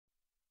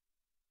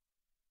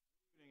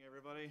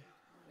Everybody,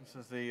 this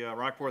is the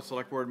Rockport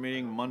Select Board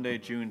meeting, Monday,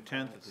 June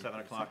 10th at 7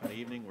 o'clock in the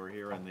evening. We're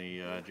here in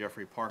the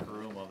Jeffrey Parker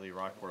Room of the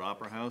Rockport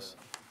Opera House.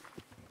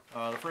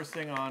 The first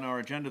thing on our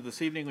agenda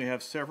this evening, we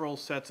have several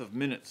sets of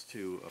minutes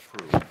to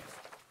approve.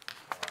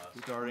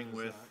 Starting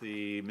with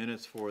the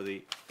minutes for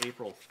the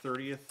April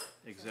 30th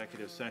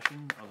executive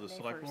session of the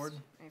Select Board.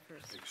 May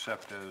 1st.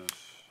 Except as,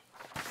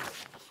 I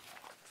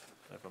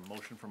have a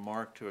motion from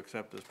Mark to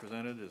accept as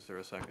presented. Is there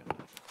a second?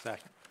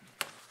 Second.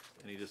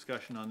 Any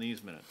discussion on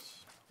these minutes?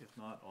 If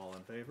not, all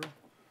in favor?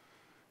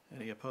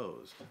 Any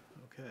opposed?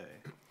 Okay.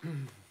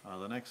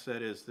 The next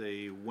set is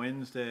the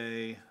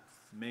Wednesday,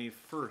 May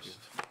 1st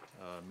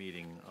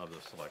meeting of the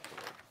Select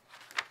Board.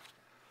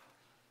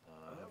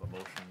 I have a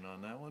motion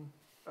on that one.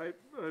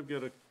 I've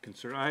got a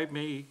concern. I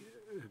may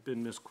have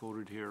been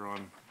misquoted here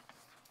on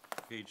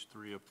page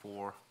 3 of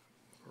 4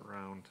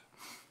 around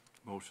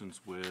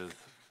motions with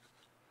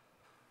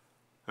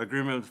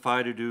agreement with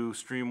FI to do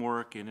stream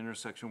work and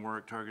intersection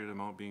work, targeted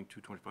amount being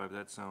 225.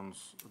 That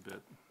sounds a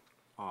bit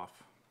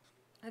off.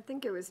 I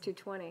think it was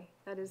 220.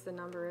 That is the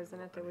number, isn't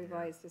it, that we've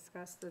always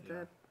discussed, that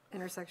the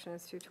intersection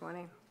is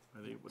 220.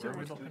 I think Where are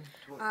we looking?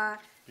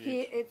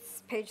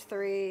 It's page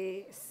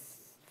 3,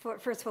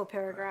 first full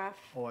paragraph.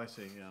 Oh, I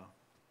see, yeah.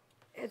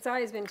 It's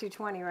always been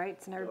 220, right?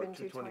 It's never been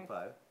 220.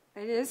 225.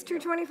 It is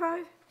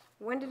 225?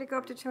 When did it go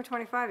up to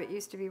 225? It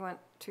used to be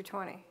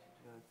 220.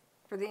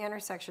 For the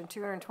intersection,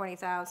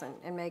 220,000,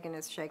 and Megan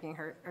is shaking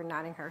her, or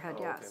nodding her head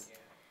yes.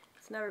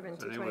 It's never been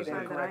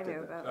 225 that I knew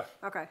about.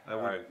 Okay. I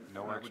All would right,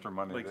 no extra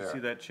money like to see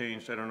there. that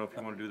changed. I don't know if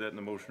you want to do that in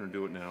the motion or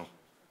do it now.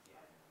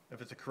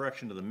 If it's a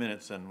correction to the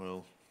minutes, then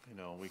we'll,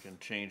 we can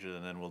change it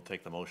and then we'll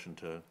take the motion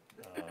to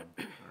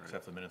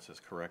accept the minutes as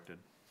corrected.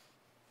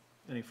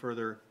 Any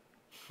further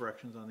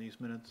corrections on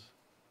these minutes?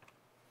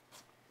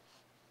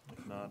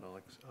 If not,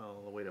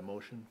 I'll await a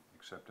motion.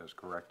 Except as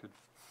corrected.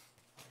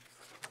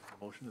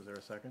 Motion, is there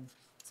a second?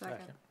 Second.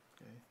 Okay.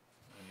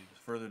 Any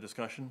further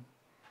discussion?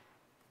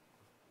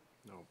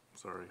 No,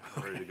 sorry.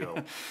 I'm ready to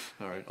go.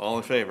 All right, all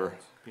in favor?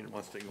 He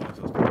wants those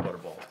peanut butter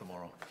balls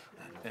tomorrow.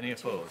 Any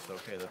opposed?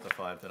 Okay, that's a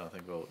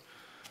 5-0 vote.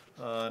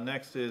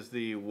 Next is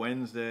the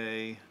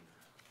Wednesday,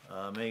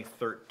 May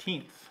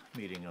 13th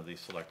meeting of the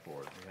Select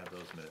Board. We have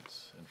those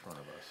minutes in front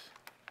of us.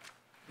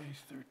 May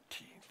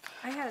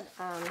 13th. I had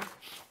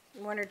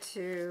one or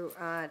two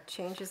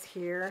changes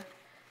here,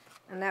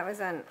 and that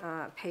was on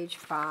page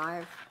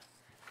 5.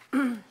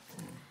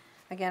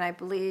 Again, I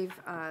believe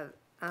about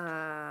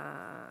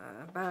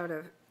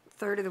a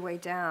third of the way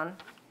down,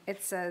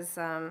 it says,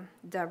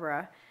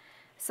 Deborah,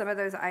 some of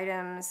those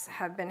items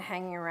have been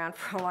hanging around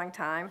for a long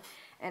time.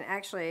 And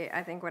actually,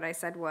 I think what I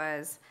said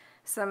was,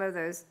 some of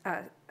those,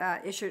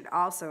 it should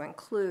also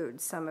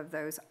include some of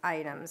those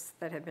items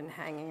that have been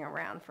hanging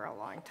around for a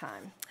long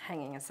time.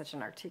 Hanging is such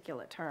an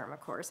articulate term,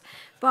 of course.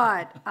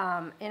 But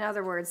in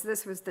other words,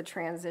 this was the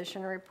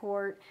transition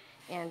report,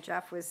 and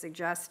Jeff was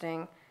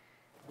suggesting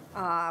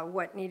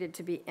what needed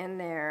to be in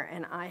there,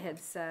 and I had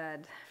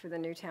said for the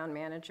new town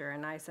manager,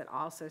 and I said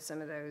also some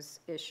of those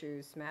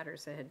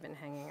matters that had been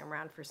hanging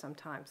around for some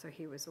time, so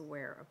he was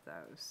aware of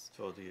those.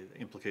 So the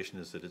implication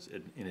is that it's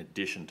in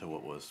addition to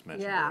what was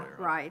mentioned Yeah, earlier.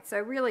 right.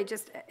 So really,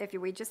 just if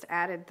we just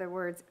added the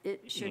words,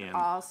 it should And.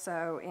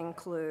 also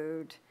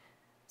include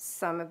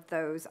some of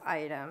those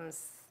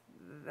items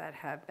that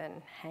have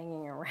been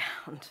hanging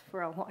around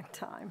for a long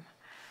time.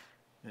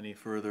 Any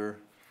further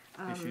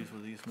issues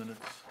with these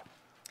minutes?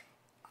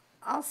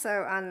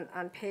 Also,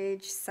 on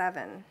page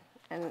 7,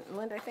 and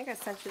Linda, I think I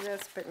sent you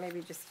this, but maybe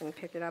just didn't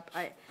pick it up.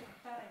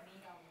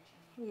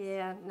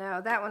 Yeah,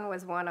 no, that one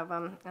was one of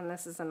them, and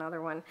this is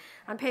another one.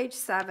 On page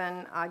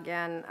 7,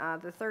 again,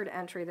 the third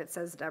entry that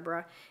says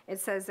Deborah, it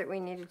says that we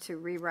needed to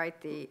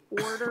rewrite the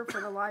order for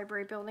the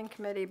library building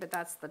committee, but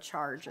that's the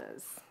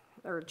charges,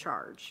 or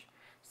charge.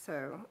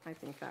 So I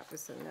think that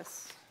was in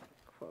this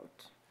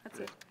quote. That's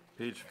it.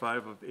 Page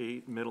 5 of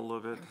 8, middle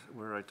of it,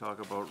 where I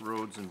talk about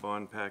roads and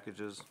bond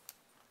packages.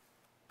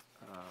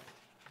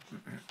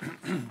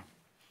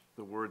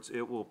 The words,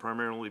 "it will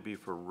primarily be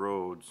for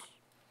roads."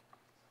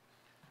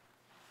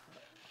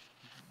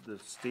 The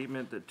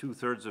statement that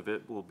 2/3 of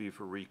it will be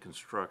for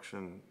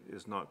reconstruction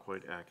is not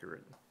quite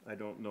accurate. I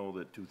don't know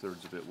that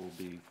 2/3 of it will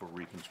be for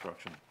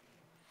reconstruction.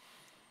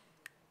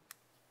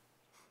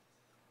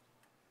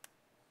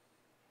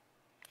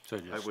 So I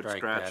just would strike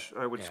scratch, that.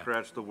 I would yeah.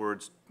 scratch the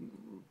words,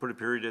 put a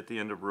period at the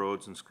end of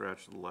roads and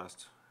scratch the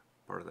last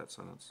part of that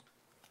sentence.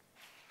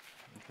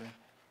 Okay.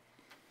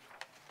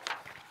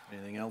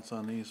 Anything else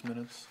on these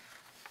minutes?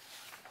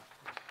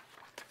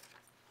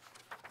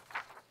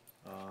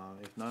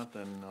 If not,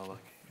 then I'll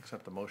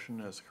accept the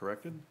motion as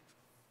corrected.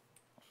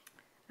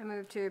 I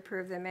move to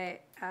approve the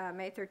May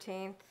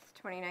 13th,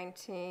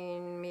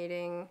 2019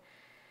 meeting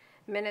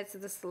minutes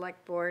of the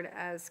Select Board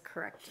as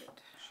corrected.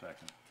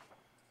 Second.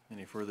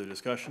 Any further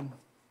discussion?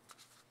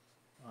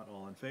 Not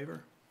all in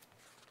favor?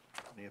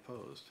 Any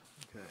opposed?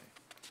 Okay.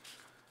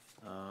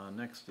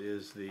 Next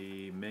is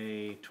the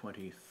May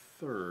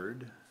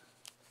 23rd.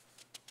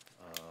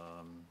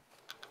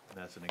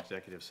 That's an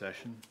executive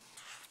session.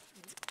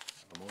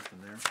 A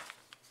motion there.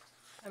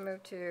 I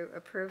move to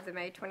approve the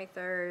May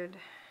 23rd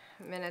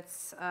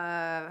minutes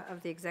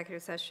of the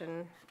executive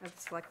session of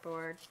the Select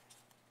Board.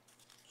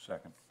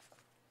 Second.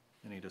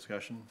 Any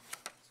discussion?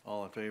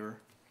 All in favor?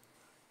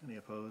 Any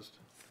opposed?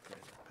 Okay,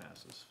 that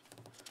passes.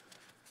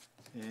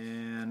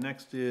 And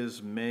next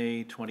is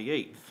May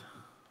 28th.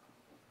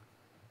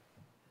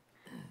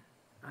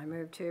 I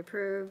move to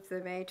approve the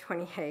May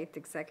 28th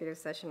executive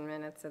session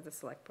minutes of the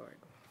Select Board.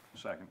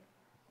 Second.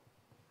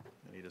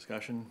 Any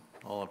discussion?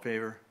 All in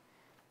favor?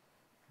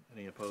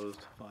 Any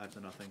opposed?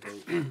 5-0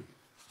 vote.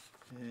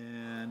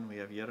 And we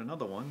have yet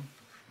another one,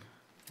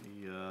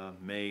 the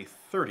May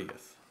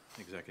 30th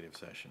executive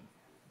session.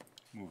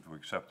 Move to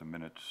accept the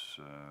minutes,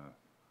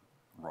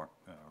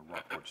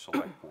 Rockport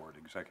Select Board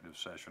Executive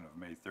Session of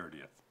May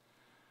 30th.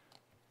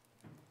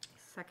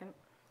 Second.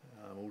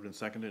 Moved and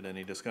seconded.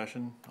 Any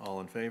discussion? All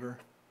in favor?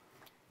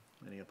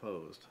 Any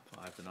opposed?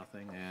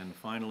 5-0. And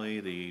finally,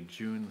 the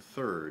June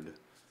 3rd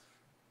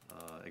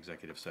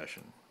executive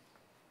session.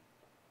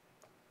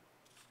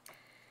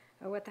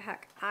 Oh, what the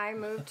heck? I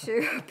move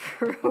to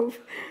approve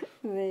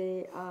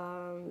the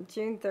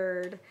June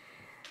 3rd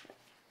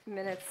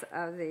minutes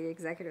of the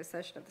executive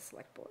session of the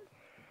Select Board.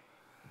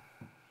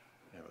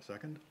 You have a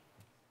second?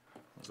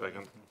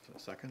 Second. A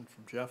second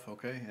from Jeff,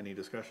 okay. Any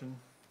discussion?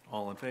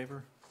 All in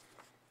favor?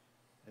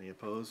 Any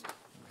opposed?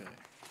 Okay.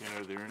 Ken,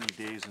 are there any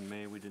days in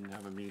May we didn't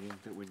have a meeting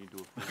that we need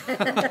to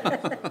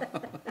approve?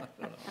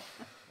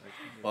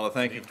 Well,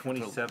 thank you.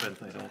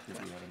 27th, I don't think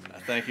we had a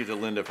meeting. Thank you to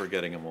Linda for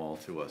getting them all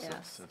to us.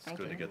 Yes, It's thank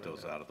good to you. get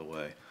those out of the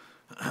way.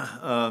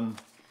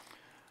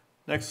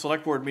 Next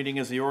Select Board meeting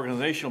is the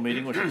organizational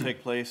meeting, which will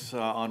take place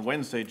on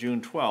Wednesday,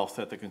 June 12th,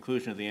 at the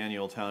conclusion of the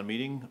annual town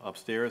meeting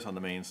upstairs on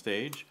the main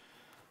stage.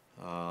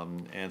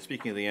 And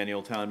speaking of the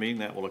annual town meeting,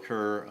 that will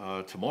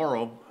occur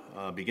tomorrow,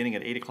 beginning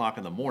at 8 o'clock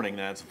in the morning.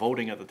 That's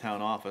voting at the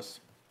town office,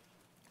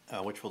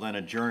 which will then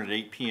adjourn at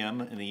 8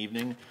 p.m. in the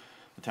evening.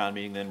 The town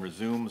meeting then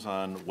resumes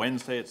on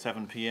Wednesday at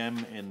 7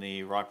 p.m. in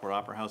the Rockport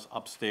Opera House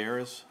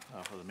upstairs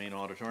for the main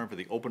auditorium for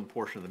the open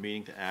portion of the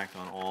meeting to act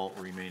on all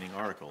remaining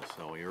articles.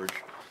 So we urge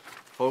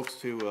folks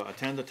to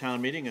attend the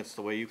town meeting. It's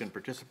the way you can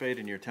participate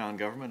in your town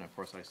government. Of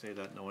course, I say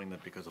that knowing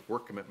that because of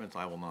work commitments,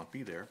 I will not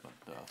be there,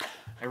 but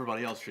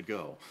everybody else should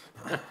go.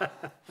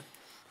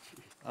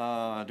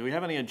 Do we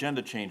have any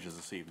agenda changes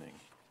this evening?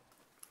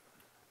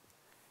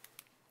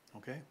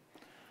 Okay.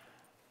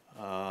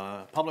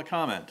 Public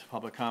comment.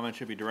 Public comment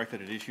should be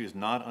directed at issues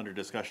not under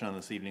discussion on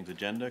this evening's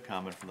agenda.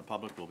 Comment from the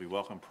public will be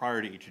welcome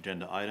prior to each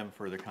agenda item.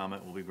 Further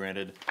comment will be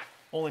granted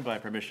only by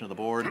permission of the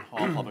board.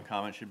 All public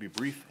comment should be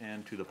brief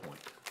and to the point.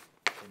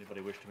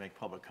 Anybody wish to make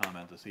public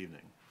comment this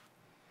evening?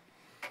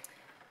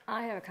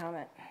 I have a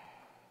comment,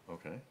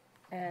 Okay.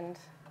 and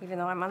even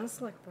though I'm on the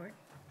Select Board.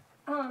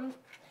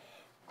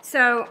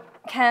 So,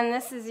 Ken,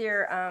 this is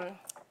your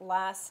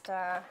last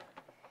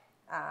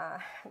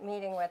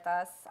meeting with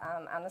us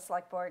on the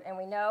Select Board, and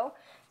we know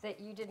that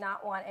you did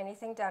not want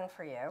anything done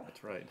for you.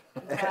 That's right.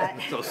 But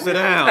So sit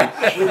down.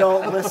 We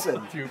don't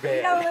listen. we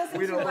don't listen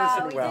We too don't well.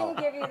 listen We well.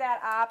 didn't give you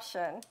that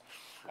option.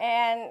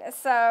 And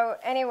so,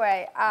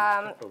 anyway,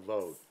 A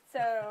vote.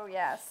 so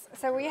yes,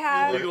 so we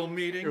have. Legal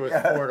meeting. It was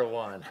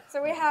 4-1.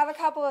 So we have a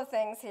couple of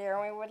things here,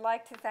 and we would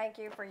like to thank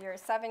you for your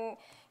 7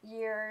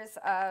 years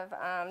of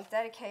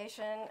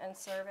dedication and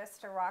service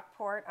to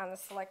Rockport on the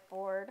Select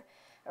Board.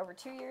 Over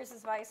 2 years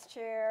as vice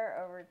chair,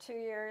 over 2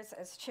 years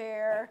as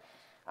chair.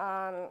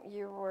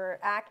 You were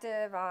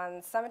active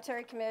on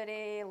Cemetery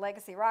Committee,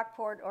 Legacy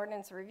Rockport,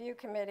 Ordinance Review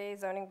Committee,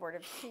 Zoning Board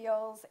of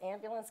Appeals,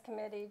 Ambulance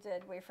Committee.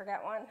 Did we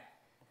forget one?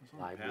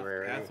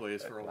 Library.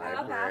 Pathways for a while.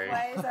 Oh, Library.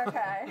 Pathways,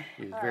 okay.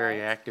 He was All very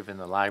right. active in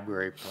the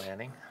library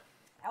planning.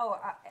 Oh,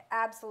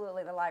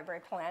 absolutely, the library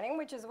planning,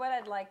 which is what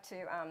I'd like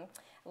to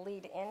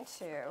lead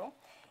into.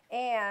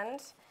 And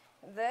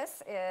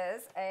this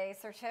is a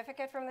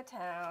certificate from the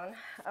town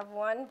of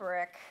 1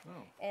 brick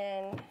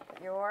in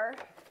your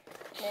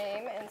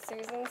name and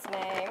Susan's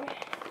name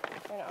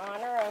in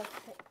honor of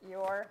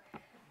your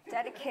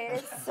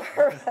dedicated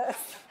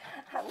service.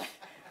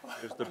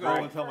 There's the Go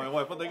and tell my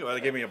wife, what they go, they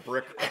gave me a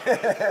brick.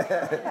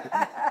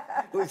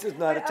 This is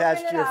not Open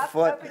attached it to your up,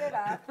 foot. Open it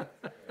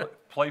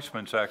up.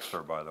 Placement's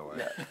extra, by the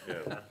way.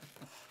 Yeah.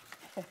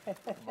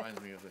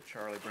 Reminds me of the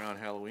Charlie Brown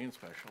Halloween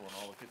special, and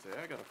all the kids say,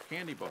 I got a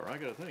candy bar, I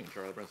got a thing.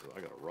 Charlie Brown says, I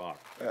got a rock.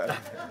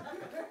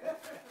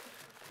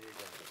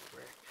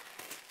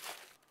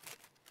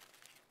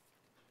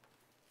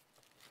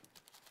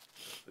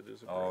 It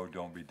is a Oh,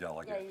 don't be Yeah,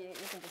 delicate. you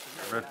can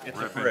just. Rip It's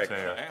rip a and brick.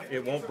 tear.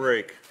 It won't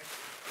break.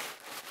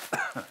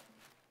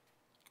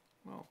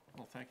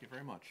 Well, thank you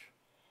very much.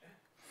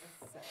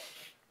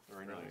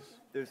 Very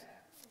nice.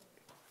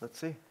 Let's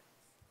see.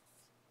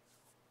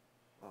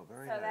 Oh,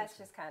 very So nice. that's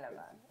just kind of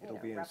a, It'll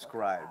be replica,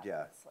 inscribed,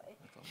 yeah. obviously.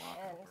 It's a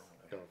mock-up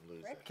And or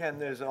whatever. Ken,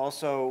 there's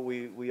also,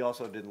 we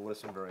also didn't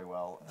listen very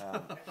well.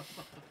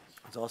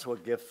 There's also a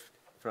gift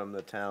from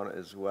the town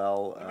as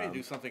well. I may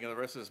do something in the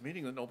rest of this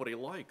meeting that nobody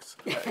likes.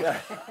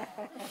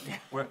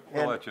 We'll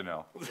let you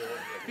know.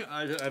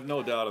 I have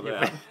no doubt of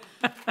that.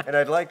 And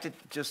I'd like to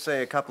just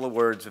say a couple of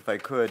words, if I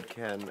could,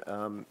 Ken.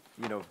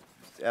 You know,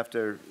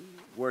 after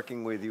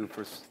working with you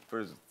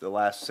for the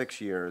last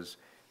 6 years,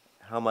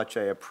 how much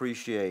I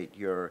appreciate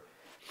your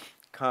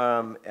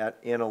calm,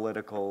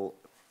 analytical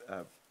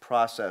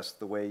process,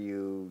 the way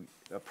you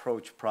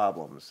approach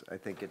problems. I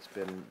think it's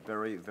been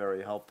very,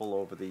 very helpful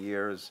over the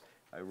years.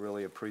 I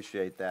really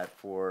appreciate that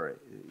for,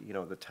 you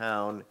know, the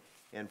town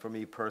and for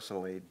me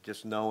personally,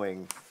 just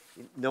knowing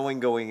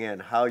going in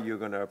how you're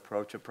gonna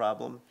approach a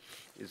problem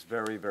is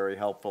very, very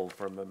helpful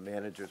from a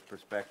manager's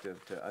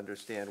perspective to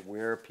understand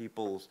where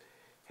people's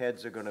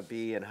heads are gonna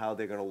be and how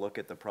they're gonna look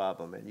at the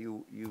problem. And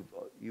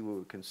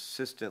you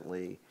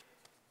consistently,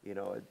 you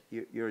know,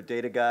 you're a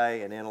data guy,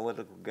 an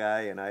analytical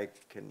guy, and I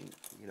can,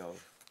 you know,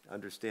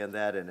 understand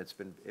that, and it's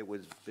been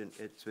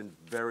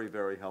very,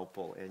 very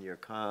helpful, and your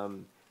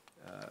calm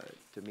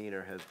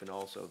demeanor has been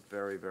also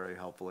very, very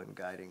helpful in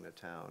guiding the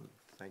town.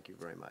 Thank you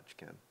very much,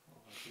 Ken.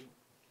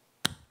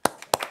 Thank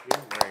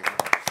you very much.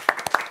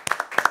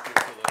 Thank you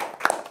for the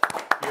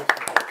gift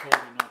that I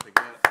told you not to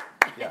get.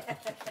 Yeah,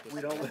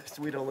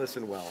 we don't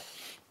listen well.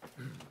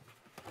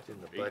 It's in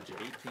the budget.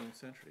 18th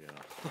century, yeah.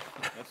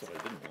 That's what I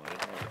didn't want. I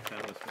didn't want the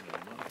town to spend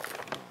any money.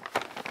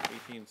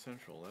 18th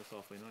Central, that's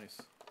awfully nice.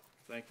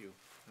 Thank you.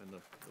 And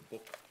the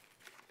book,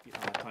 you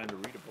don't have time to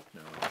read a book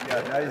now.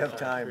 Yeah, now you have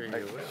time. You have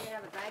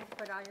a bag to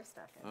put all your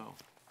stuff in. Oh,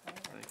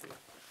 thank you.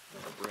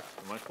 The bricks,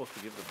 am I supposed to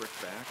give the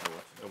bricks back or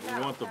what?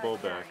 We want the bow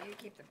No, back. you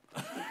keep them.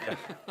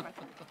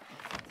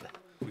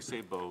 We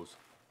say bows.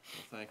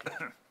 Well, thank you.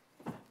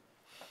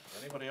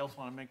 Anybody else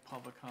want to make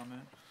public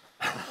comment?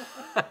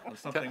 On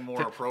something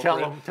more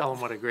appropriate? Tell him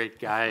what a great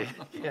guy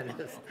Ken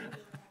is.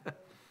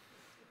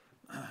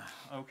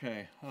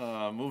 Okay,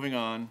 moving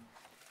on.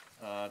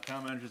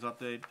 Town manager's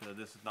update.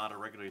 This is not a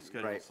regularly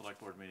scheduled Right. select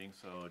board meeting,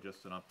 so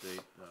just an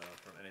update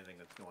from anything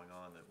that's going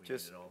on that we need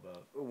Just to know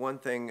about. one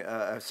thing,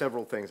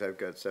 several things, I've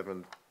got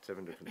seven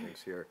different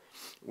things here.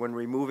 When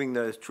removing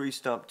the tree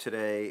stump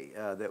today,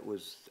 that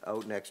was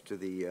out next to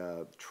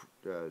the,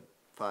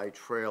 Phi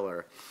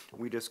trailer,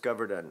 we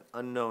discovered an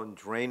unknown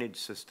drainage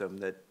system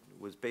that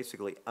was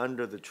basically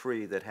under the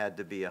tree that had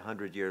to be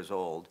 100 years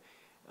old.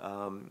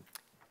 And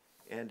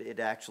it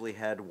actually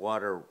had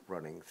water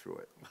running through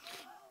it.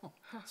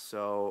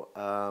 So,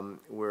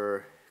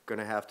 we're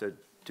gonna have to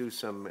do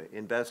some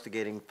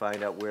investigating,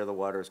 find out where the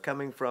water is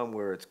coming from,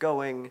 where it's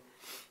going.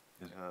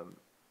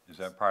 Is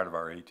that part of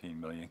our 18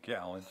 million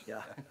gallons?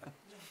 Yeah.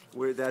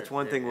 That's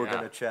one thing we're Yeah.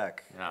 gonna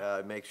check.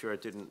 Yeah. Make sure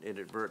it didn't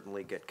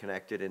inadvertently get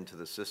connected into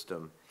the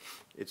system.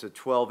 It's a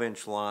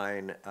 12-inch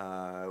line.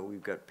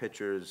 We've got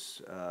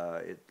pictures.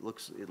 It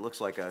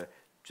looks like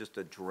just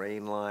a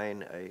drain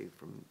line,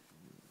 from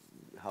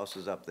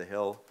houses up the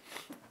hill.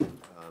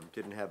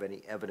 Didn't have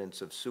any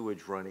evidence of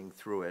sewage running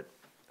through it.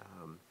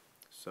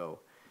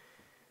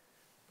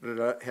 But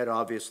it had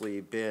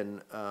obviously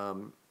been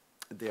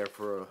there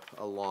for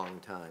a long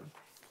time.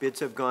 Bids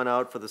have gone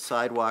out for the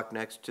sidewalk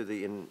next to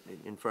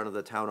in front of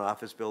the town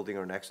office building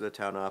or next to the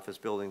town office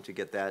building to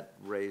get that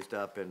raised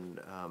up and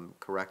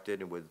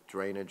corrected and with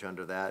drainage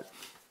under that.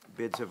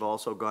 Bids have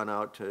also gone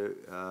out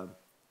to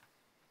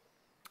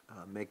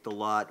make the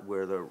lot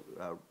where the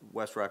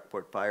West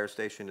Rockport Fire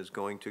Station is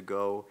going to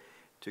go,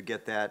 to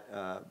get that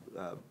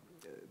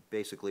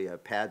basically a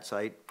pad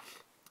site.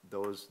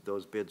 Those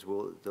bids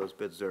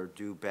are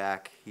due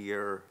back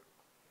here.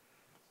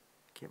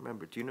 Can't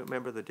remember, do you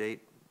remember the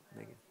date,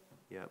 Megan?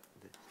 Yep.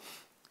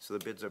 So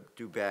the bids are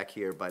due back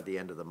here by the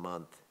end of the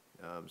month,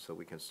 so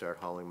we can start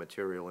hauling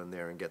material in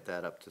there and get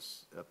that up to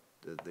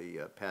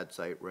the pad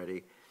site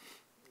ready.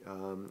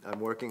 I'm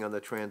working on the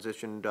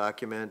transition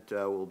document,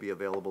 will be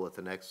available at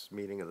the next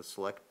meeting of the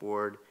select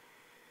board.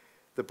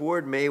 The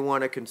board may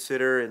want to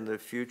consider in the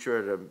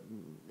future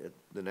at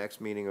the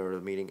next meeting or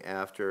the meeting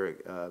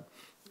after,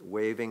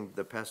 waiving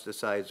the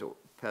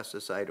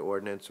pesticide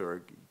ordinance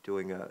or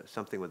doing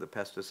something with the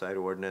pesticide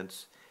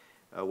ordinance.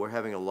 We're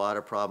having a lot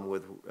of problem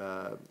with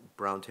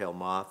brown-tail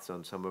moths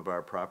on some of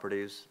our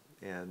properties,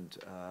 and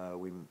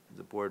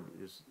the board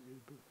is,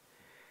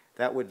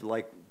 that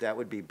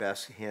would be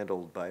best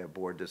handled by a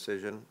board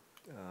decision,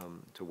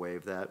 to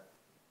waive that.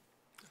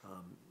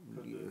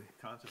 Could the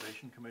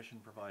Conservation Commission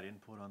provide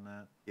input on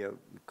that? Yeah,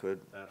 we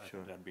could, That, I sure.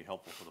 think that'd be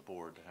helpful for the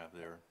board to have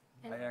their,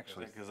 I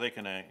actually, because they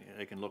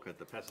can look at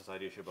the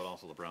pesticide issue, but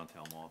also the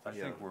brown-tail moth. I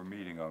think we're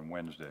meeting on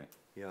Wednesday.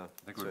 Yeah.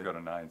 I think we've got a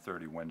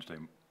 9:30 Wednesday.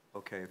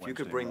 Okay, if you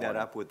Wednesday could bring that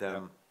morning. up with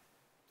them,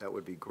 that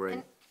would be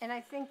great. And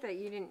I think that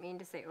you didn't mean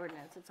to say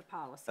ordinance, it's a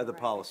policy, The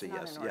right? policy, It's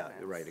not yes, an yeah,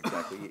 ordinance. right,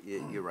 exactly,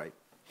 you're right.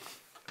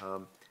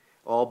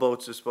 All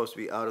boats are supposed to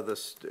be out of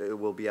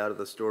will be out of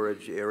the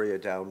storage area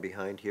down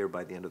behind here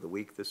by the end of the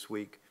week this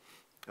week.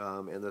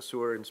 And the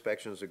sewer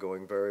inspections are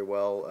going very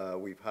well.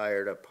 We've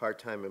hired a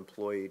part-time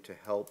employee to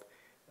help.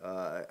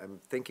 I'm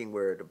thinking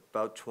we're at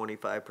about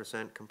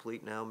 25%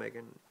 complete now,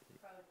 Megan?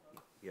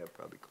 Yeah,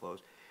 probably close.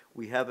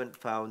 We haven't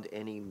found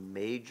any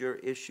major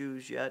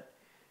issues yet,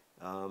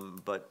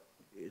 but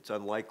it's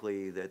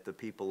unlikely that the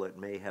people that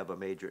may have a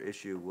major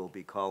issue will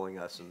be calling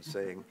us and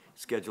saying,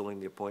 scheduling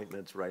the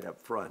appointments right up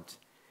front.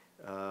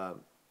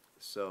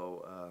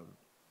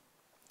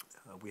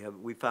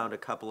 We found a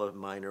couple of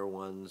minor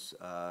ones,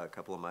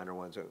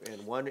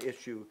 and one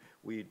issue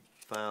we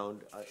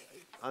found,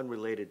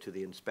 unrelated to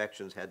the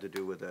inspections, had to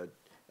do with a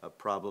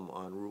problem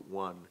on Route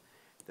 1,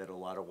 that a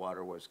lot of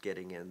water was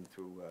getting in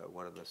through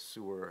one of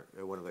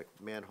the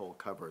manhole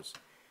covers,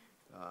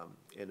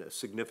 and a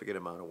significant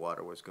amount of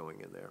water was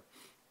going in there.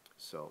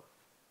 So,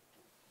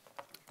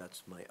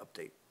 that's my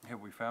update.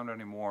 Have we found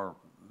any more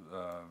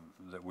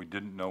that we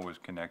didn't know was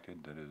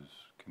connected, that is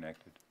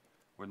connected?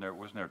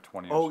 Wasn't there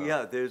 20 or so? Oh,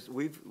 yeah,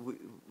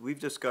 we've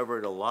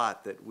discovered a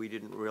lot that we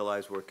didn't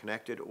realize were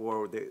connected,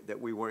 or that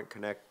we weren't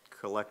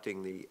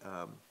collecting the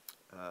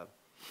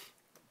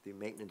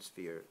maintenance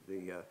fee, or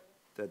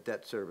the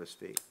debt service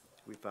fee.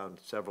 We found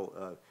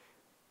several,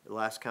 the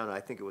last count, I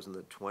think it was in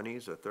the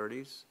 20s or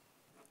 30s.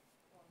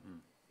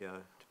 Yeah.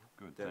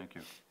 Good, thank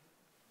you.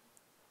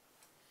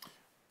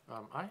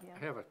 I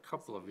have a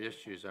couple of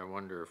issues I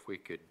wonder if we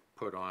could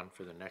put on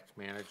for the next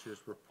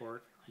manager's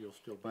report. You'll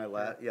still be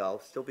here? Yeah, I'll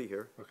still be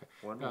here. Okay.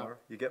 One more.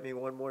 You get me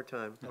one more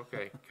time.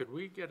 Okay, could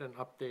we get an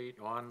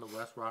update on the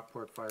West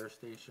Rockport Fire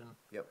Station?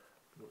 Yep,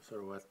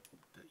 Sort of what,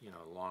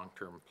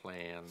 long-term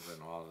plans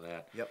and all of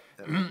that. yep.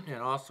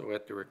 And also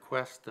at the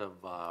request of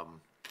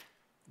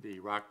the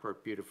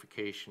Rockport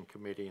Beautification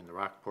Committee and the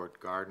Rockport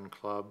Garden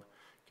Club,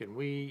 can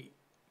we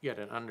get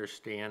an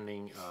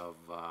understanding of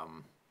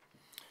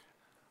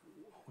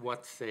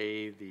what,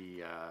 say,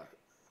 the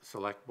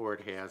select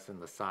board has in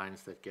the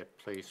signs that get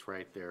placed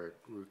right there at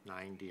Route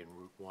 90 and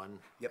Route 1?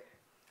 Yep.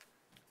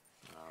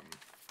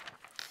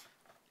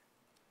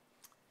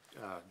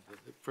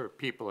 For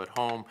people at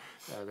home,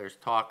 there's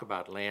talk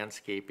about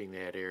landscaping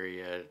that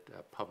area.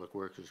 Public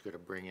Works is going to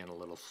bring in a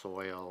little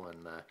soil,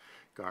 and the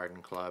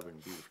garden club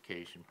and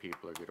beautification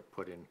people are going to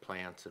put in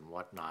plants and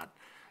whatnot.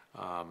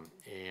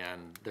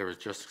 And there was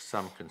just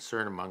some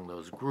concern among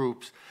those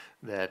groups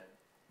that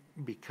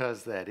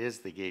because that is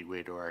the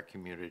gateway to our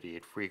community,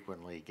 it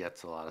frequently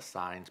gets a lot of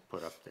signs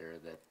put up there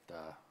that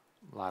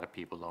a lot of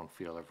people don't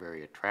feel are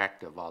very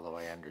attractive, although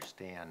I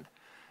understand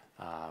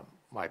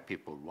why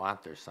people would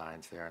want their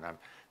signs there. And I'm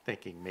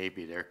thinking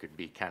maybe there could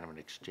be kind of an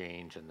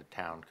exchange, and the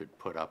town could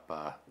put up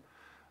a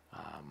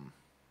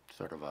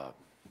sort of a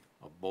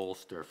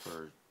bolster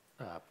for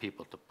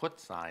people to put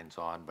signs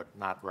on, but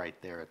not right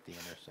there at the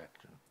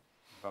intersection.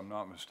 If I'm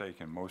not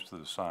mistaken, most of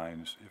the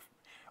signs, if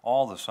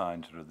all the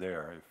signs that are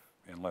there,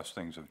 unless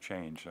things have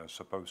changed, are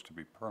supposed to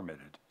be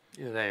permitted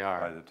Yeah, they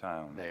are. by the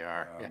town. They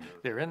are. Yeah.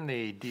 They're in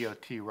the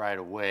DOT right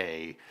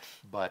away,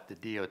 but the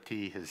DOT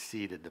has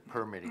ceded the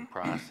permitting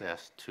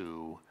process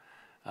to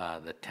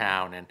the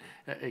town. And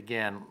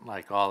again,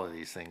 like all of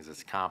these things,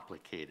 it's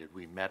complicated.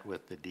 We met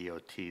with the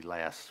DOT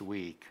last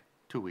week,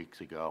 2 weeks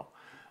ago,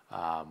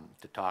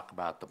 to talk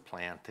about the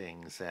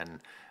plantings, and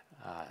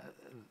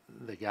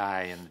the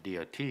guy in the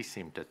DOT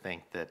seemed to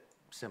think that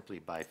simply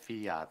by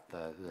fiat,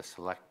 the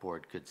select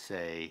board could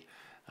say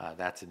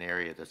that's an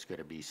area that's going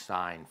to be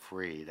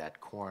sign-free,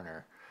 that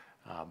corner.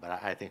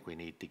 But I think we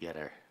need to get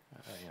a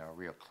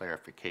real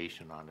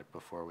clarification on it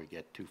before we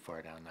get too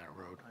far down that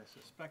road. I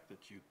suspect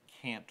that you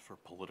can't for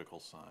political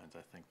signs.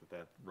 I think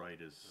that right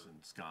is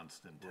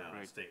ensconced in town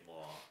Right. state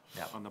law.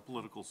 Yeah. On the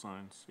political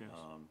signs, yes.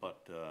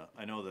 But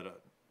I know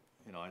that,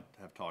 I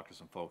have talked to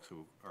some folks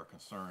who are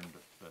concerned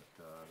that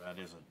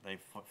they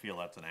feel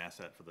that's an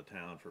asset for the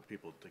town, for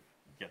people to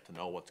get to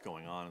know what's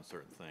going on in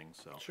certain things,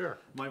 so. Sure.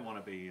 Might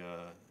want to be,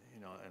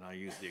 and I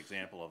use the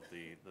example of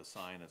the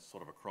sign that's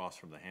sort of across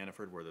from the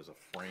Hannaford, where there's a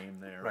frame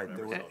there. or Right,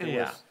 whatever, so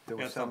Yeah. there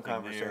get was some something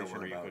there conversation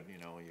where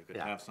about. you could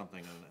Yeah. have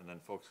something, and then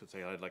folks could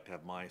say, I'd like to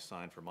have my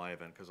sign for my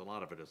event, because a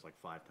lot of it is like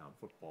Five-Town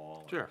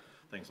football. and Sure.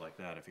 Things like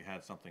that. If you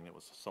had something that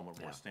was somewhat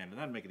more Yeah. standard,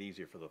 that'd make it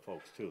easier for the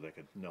folks too. They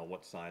could know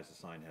what size the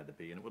sign had to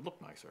be, and it would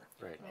look nicer.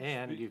 Right,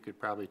 and you could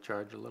probably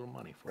charge a little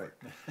money for it.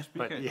 But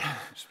Speaking- yeah,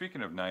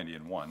 Speaking of 90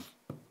 and 1,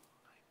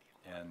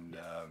 and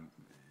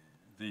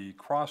the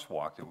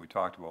crosswalk that we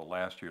talked about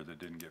last year that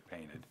didn't get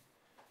painted,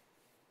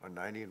 On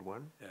 90 and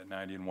 1? at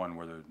 90 and 1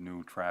 where the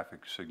new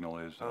traffic signal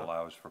is that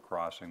allows for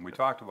crossing. We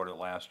talked about it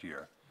last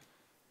year,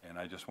 and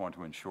I just want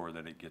to ensure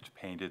that it gets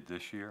painted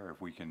this year,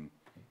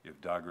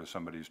 if Doug or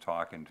somebody's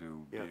talking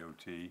to Yeah.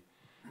 DOT.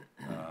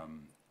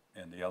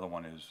 And the other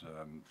one is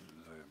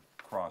the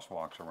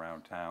crosswalks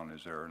around town.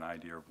 Is there an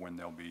idea of when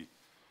they'll be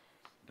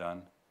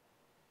done?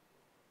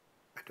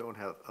 I don't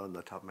have, on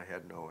the top of my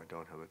head, no, I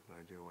don't have an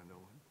idea when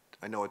they'll,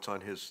 I know it's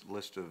on his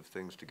list of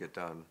things to get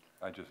done.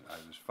 I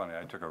was funny,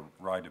 I took a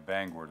ride to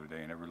Bangor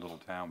today, and every little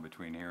town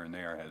between here and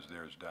there has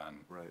theirs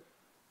done. Right.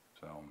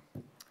 So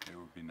it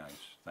would be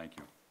nice. Thank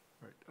you.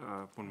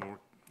 Right, one more,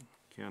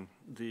 Ken.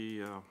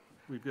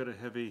 We've got a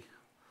heavy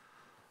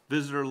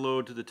visitor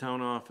load to the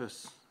town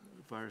office,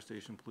 fire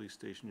station, police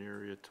station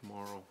area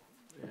tomorrow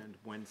and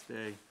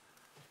Wednesday.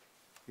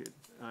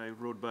 I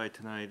rode by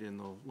tonight and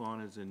the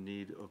lawn is in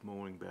need of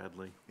mowing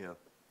badly. Yeah,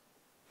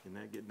 Can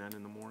that get done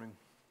in the morning?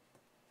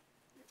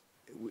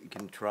 we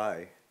can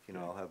try,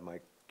 I'll have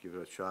Mike give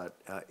it a shot.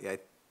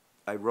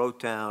 I wrote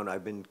down,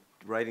 I've been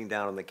writing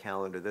down on the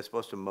calendar, they're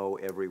supposed to mow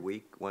every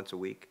week, once a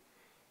week,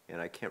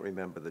 and I can't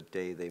remember the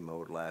day they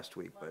mowed last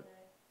week, but,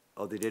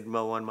 oh, they did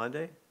mow on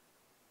Monday?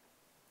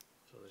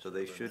 So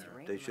they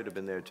should have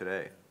been there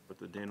today. But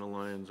the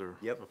dandelions are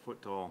Yep. a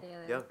foot tall.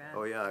 Yeah,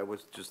 oh yeah, I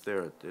was just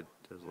there, it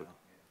does look,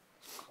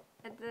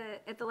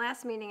 At the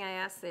last meeting, I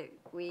asked that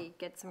we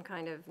get some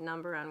kind of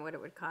number on what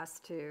it would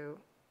cost to,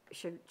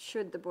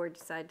 should the board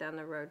decide down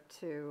the road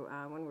to,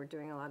 when we're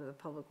doing a lot of the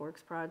public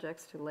works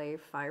projects, to lay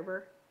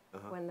fiber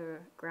when the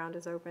ground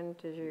is open.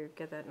 Did you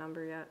get that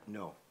number yet?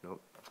 no,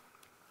 nope.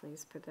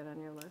 Please put that on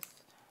your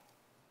list.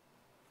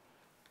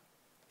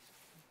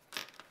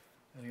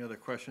 Any other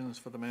questions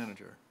for the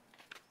manager?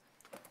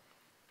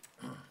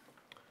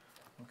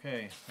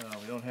 Okay,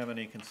 we don't have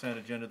any consent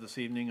agenda this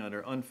evening.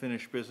 Under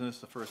unfinished business,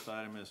 the first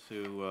item is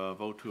to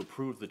vote to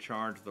approve the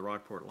charge of the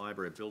Rockport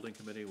Library Building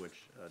Committee,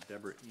 which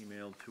Deborah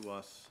emailed to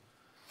us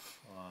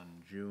on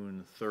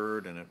June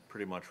 3rd, and it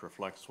pretty much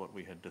reflects what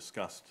we had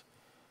discussed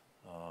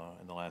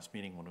in the last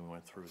meeting when we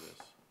went through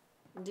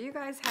this. Do you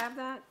guys have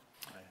that?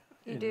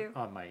 You do?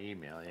 On my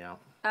email, yeah.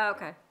 Oh,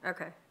 okay,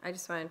 okay. I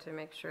just wanted to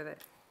make sure that,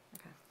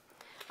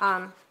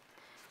 okay.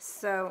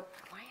 So,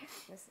 why,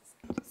 this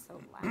is just so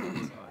loud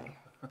today.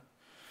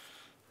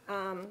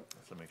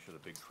 So make sure the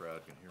big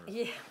crowd can hear us.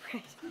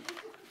 Yeah,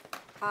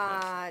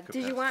 right.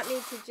 Did you want me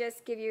to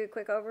just give you a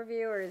quick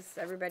overview, or is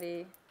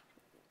everybody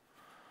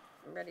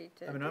ready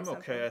to I mean, do I'm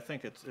something? okay. I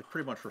think it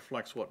pretty much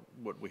reflects what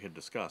we had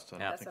discussed. I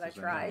don't Yeah. think That's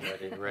there's what I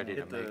any- tried. Ready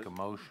to Hit the- make a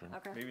motion.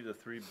 Okay. Maybe the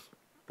 3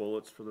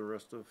 bullets for the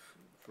rest of,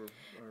 for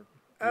our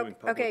Oh, viewing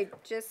public. okay,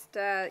 just,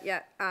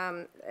 yeah,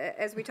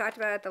 as we talked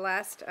about at the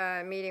last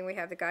meeting, we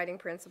have the guiding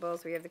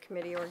principles, we have the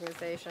committee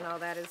organization, all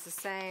that is the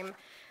same.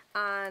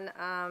 On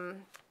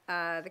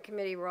the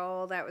committee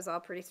role, that was all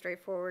pretty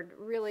straightforward.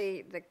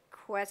 Really, the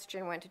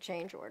question went to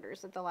change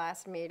orders at the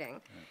last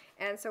meeting.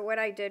 And so what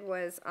I did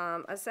was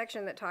a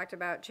section that talked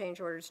about change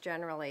orders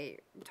generally,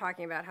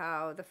 talking about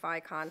how the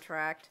FI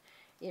contract,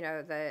 you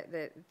know,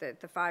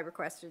 the 5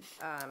 requested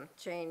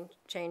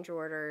change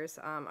orders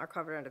are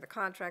covered under the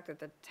contract, that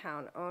the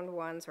town-owned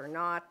ones are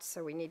not,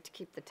 so we need to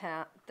keep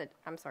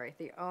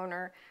the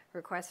owner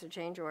requested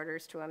change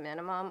orders to a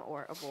minimum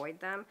or avoid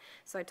them.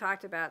 So I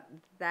talked about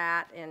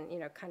that and, you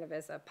know, kind of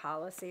as a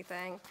policy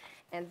thing.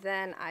 And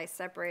then I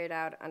separated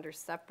out under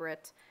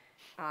separate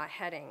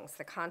headings,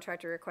 the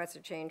contractor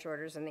requested change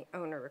orders and the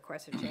owner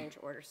requested change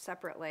orders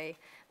separately.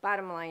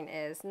 Bottom line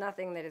is,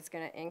 nothing that is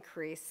going to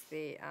increase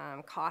the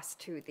cost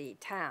to the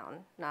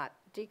town, not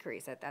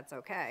decrease it, that's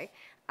okay,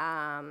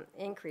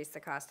 increase the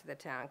cost to the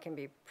town can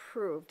be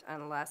proved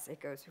unless it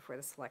goes before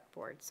the select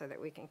board, so that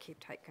we can keep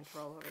tight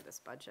control over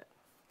this budget.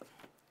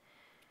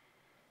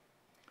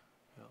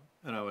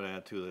 And I would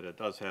add too that it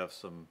does have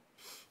some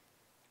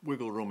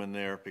wiggle room in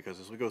there, because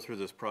as we go through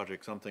this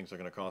project, some things are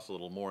gonna cost a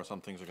little more, some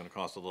things are gonna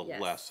cost a little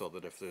Yes. less, so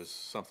that if there's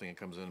something that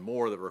comes in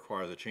more that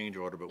requires a change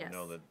order, but we Yes.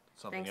 know that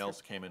something Thanks for-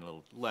 else came in a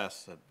little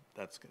less,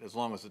 that's, as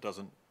long as it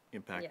doesn't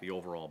impact Yeah. the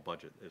overall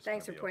budget, it's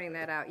Thanks for gonna be pointing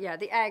okay. that out. Yeah,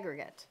 the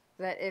aggregate,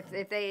 that if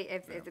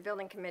the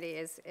building committee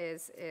is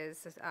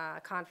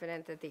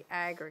confident that the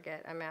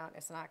aggregate amount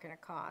is not gonna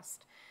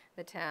cost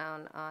the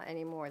town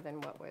any more than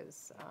what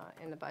was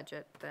in the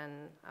budget,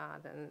 then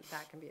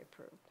that can be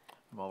approved.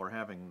 While we're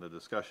having the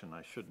discussion,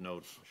 I should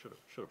note, should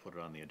have put it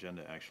on the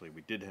agenda, actually.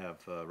 We did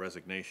have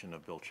resignation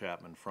of Bill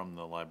Chapman from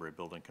the Library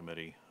Building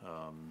Committee,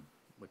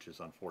 which is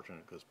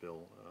unfortunate because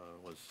Bill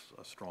was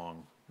a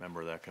strong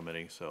member of that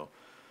committee. So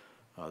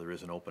there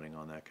is an opening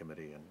on that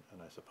committee, and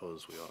I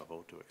suppose we ought to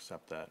vote to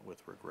accept that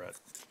with regret.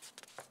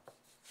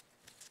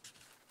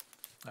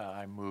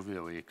 I move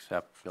that we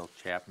accept Bill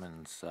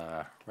Chapman's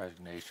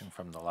resignation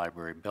from the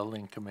Library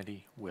Building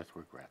Committee with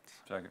regrets.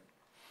 Second.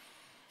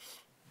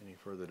 Any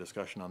further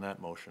discussion on that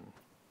motion?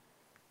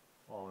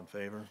 All in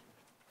favor?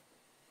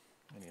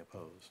 Any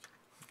opposed?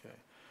 Okay.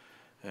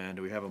 And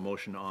do we have a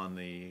motion on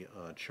the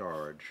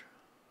charge?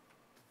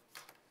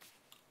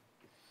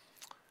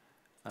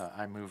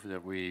 I move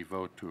that we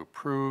vote to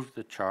approve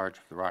the charge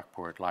of the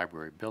Rockport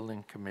Library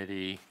Building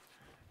Committee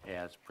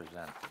as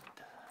presented.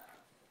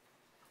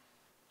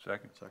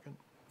 Second. Second?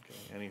 Okay,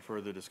 any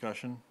further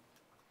discussion?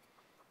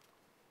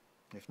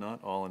 If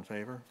not, all in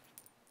favor?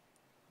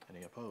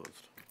 Any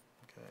opposed?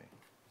 Okay,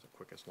 it's the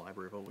quickest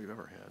library vote we've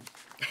ever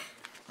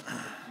had.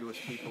 U.S.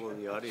 people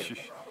in the audience.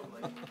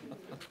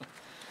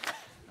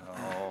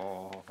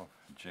 Oh,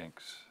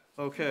 jinx.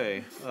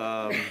 Okay,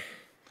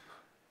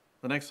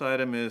 the next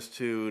item is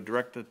to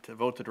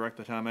vote to direct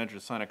the town manager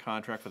to sign a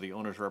contract for the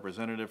owner's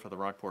representative for the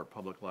Rockport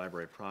Public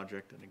Library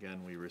project. And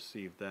again, we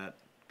received that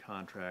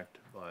contract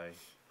by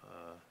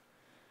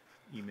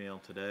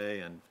email today.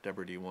 And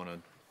Deborah, do you want to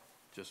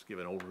just give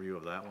an overview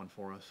of that one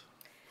for us?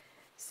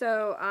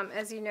 So,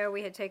 as you know,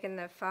 we had taken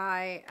the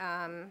FI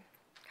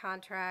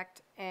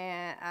contract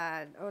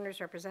and owner's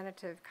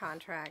representative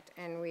contract,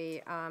 and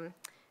we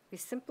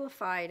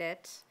simplified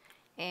it,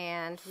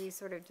 and we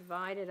sort of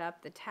divided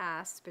up the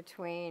tasks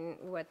between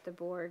what the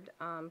board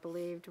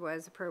believed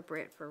was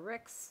appropriate for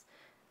Rick's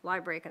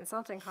library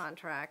consulting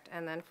contract,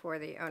 and then for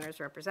the owner's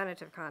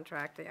representative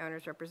contract, the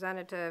owner's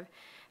representative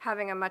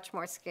having a much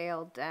more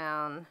scaled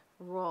down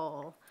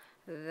role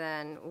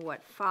than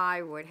what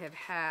Phi would have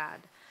had.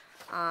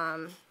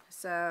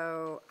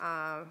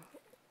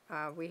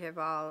 We have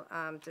all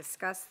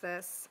discussed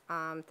this.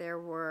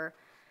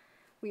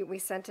 We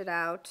sent it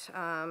out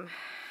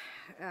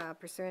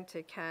pursuant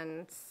to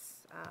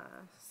Ken's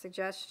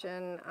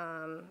suggestion.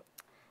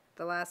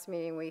 The last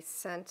meeting, we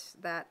sent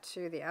that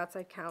to the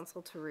outside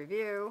counsel to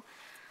review.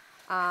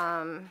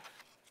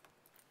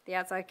 The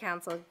outside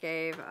counsel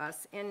gave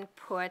us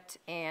input,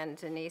 and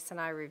Denise and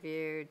I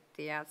reviewed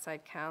the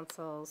outside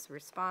counsel's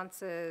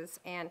responses.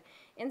 And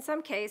in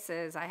some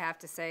cases, I have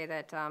to say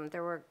that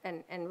there were,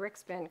 and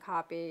Rick's been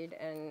copied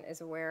and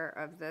is aware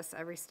of this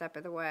every step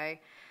of the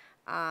way,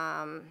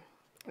 and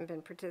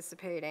been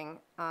participating.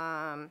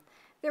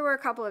 There were a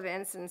couple of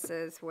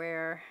instances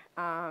where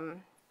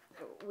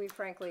we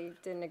frankly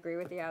didn't agree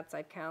with the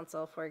outside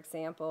counsel. For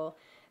example,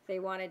 they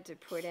wanted to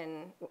put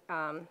in,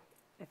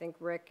 I think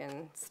Rick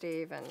and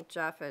Steve and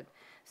Jeff had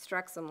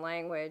struck some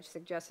language,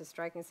 suggested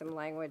striking some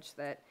language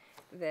that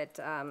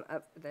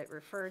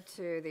referred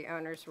to the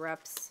owner's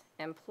reps,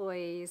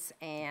 employees,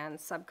 and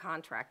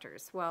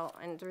subcontractors. Well,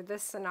 under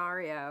this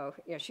scenario,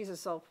 she's a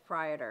sole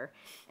proprietor,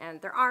 and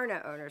there are no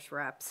owner's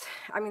reps.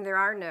 I mean, there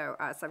are no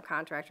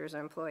subcontractors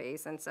and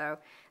employees, and so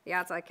the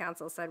outside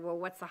counsel said, well,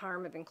 what's the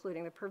harm of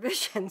including the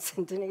provisions?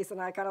 And Denise and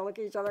I kind of look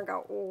at each other and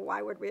go, well,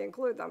 why would we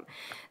include them?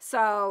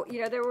 So,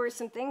 there were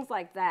some things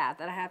like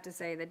that I have to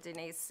say that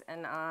Denise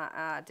and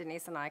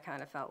I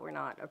kind of felt were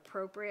not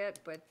appropriate,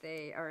 but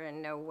they are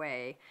in no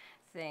way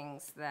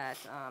things that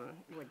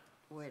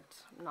would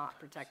not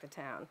protect the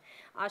town.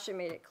 Asha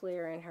made it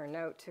clear in her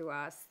note to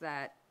us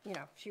that,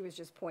 she was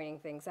just pointing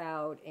things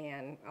out,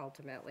 and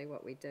ultimately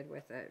what we did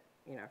with it,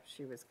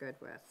 she was good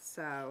with.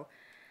 So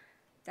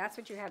that's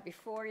what you have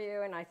before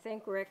you, and I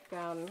think Rick,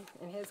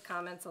 in his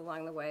comments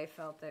along the way,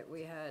 felt that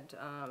we had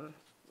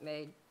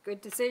made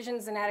good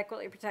decisions and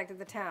adequately protected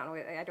the town.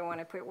 I don't want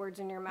to put words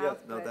in your Yeah, mouth.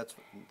 no, but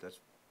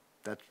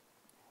that's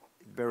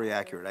very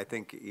accurate. I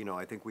think,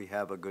 I think we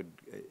have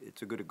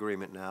it's a good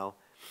agreement now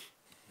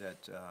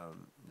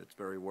that's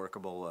very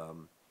workable.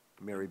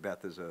 Mary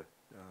Beth is a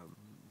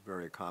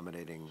very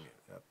accommodating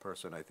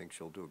person. I think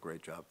she'll do a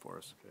great job for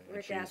us.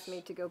 Rick asked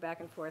me to go back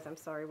and forth, I'm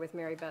sorry, with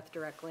Mary Beth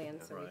directly,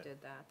 and so we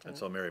did that. And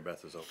so Mary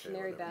Beth is okay with it?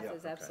 Mary Beth Yeah,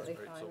 is absolutely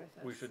Right, fine so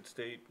with we it. should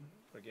state,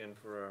 again,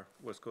 for our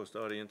West Coast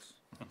audience,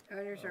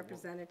 Owner's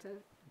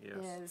representative yes.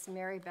 is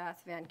Mary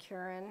Beth Van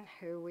Kuren,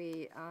 who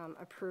we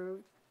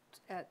approved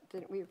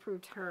we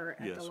approved her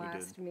at Yes, the we did.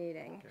 last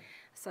meeting, Okay.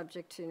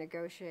 subject to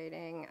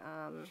negotiating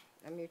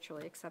a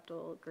mutually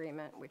acceptable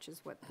agreement, which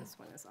is what this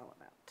one is all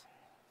about.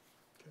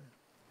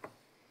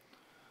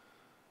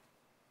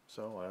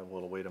 So I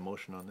will await a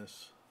motion on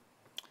this.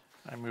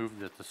 I move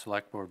that the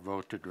select board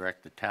vote to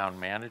direct the town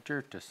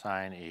manager to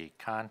sign a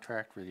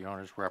contract for the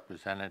owner's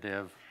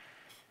representative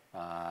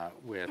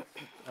with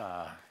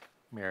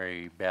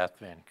Mary Beth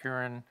Van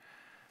Kuren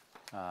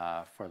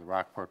for the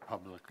Rockport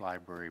Public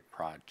Library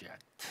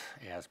project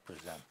as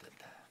presented.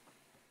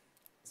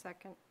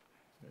 Second.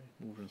 Okay,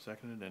 moved and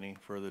seconded. Any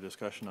further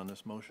discussion on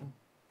this motion?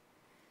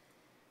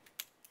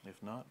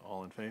 If not,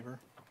 all in favor?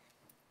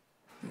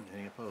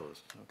 Any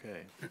opposed?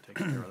 Okay,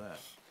 taking care of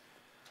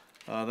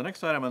that. The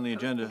next item on the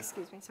agenda,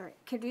 Excuse me, sorry.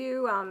 Could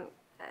you,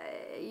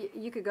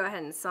 you could go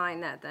ahead and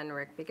sign that then,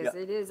 Rick, because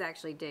Yeah. it is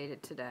actually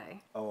dated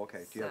today. Oh,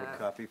 okay. Do you have a So,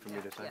 copy for me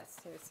yeah, to sign? Yes,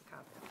 here's the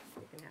copy.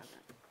 You can have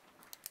that.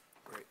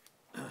 Great.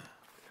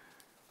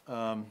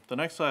 the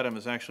next item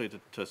is actually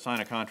to sign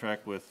a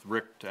contract with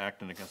Rick to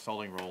act in a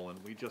consulting role,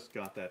 and we just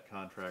got that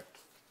contract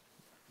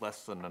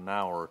less than an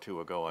hour or two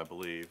ago, I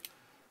believe.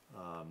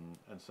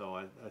 And so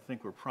I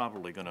think we're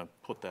probably gonna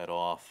put that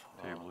off.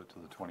 Table it to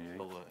the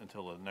 28th.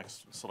 Until the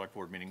next select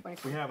board meeting.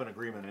 24th. We have an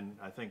agreement, and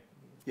I think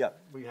Yeah,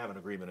 we have an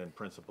agreement in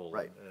principle.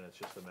 Right. And it's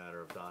just a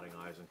matter of dotting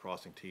i's and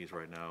crossing t's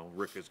right now.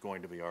 Rick is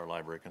going to be our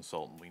library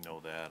consultant, we know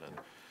that,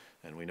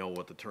 and we know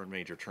what the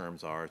major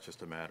terms are. It's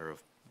just a matter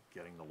of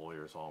getting the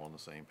lawyers all on the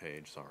same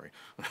page, sorry.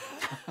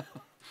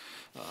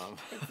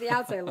 It's the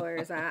outside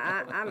lawyers,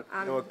 I'm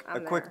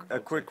a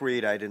quick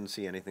read, I didn't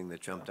see anything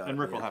that jumped out. And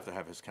at Rick me. will have to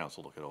have his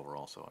counsel look it over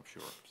also, I'm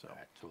sure, so. All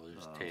right, so we'll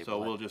just So table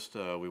we'll it. just,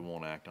 we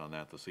won't act on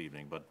that this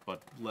evening, but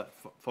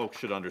folks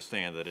should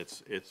understand that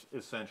it's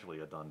essentially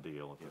a done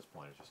deal at this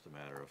point. It's just a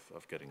matter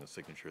of getting the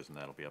signatures, and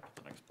that'll be up at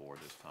the next board.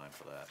 There's time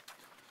for that.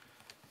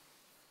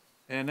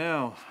 And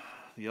now,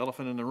 the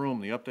elephant in the room,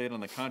 the update on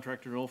the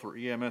contract renewal for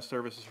EMS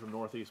services from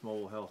Northeast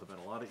Mobile Health. There've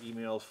been a lot of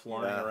emails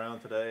flying Yeah.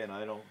 around today, and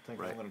I don't think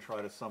I'm Right. gonna try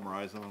to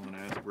summarize them. I'm gonna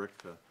ask Rick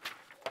to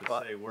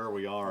But- say where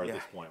we are at Yeah.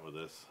 this point with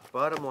this.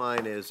 Bottom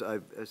line is,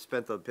 I've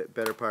spent the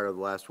better part of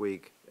last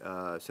week,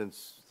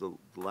 since the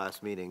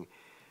last meeting,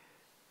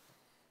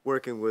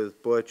 working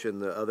with Butch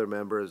and the other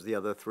members, the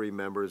other three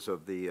members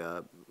of the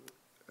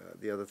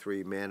other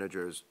three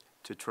managers,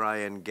 to try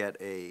and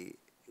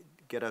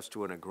get us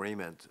to an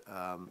agreement.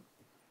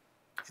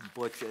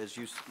 Butch, as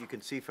you can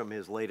see from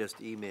his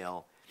latest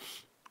email,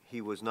 He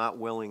was not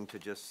willing to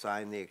just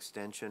sign the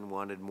extension,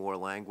 wanted more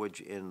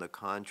language in the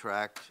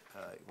contract,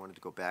 he wanted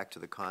to go back to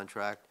the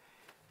contract.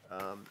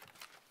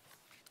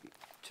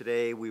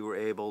 Today, we were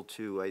able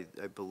to,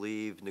 I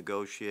believe,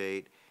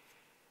 negotiate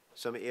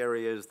some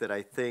areas that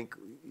I think,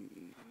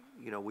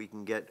 you know, we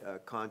can get a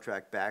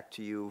contract back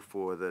to you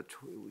for the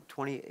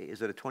 20,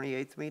 is it a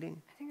 28th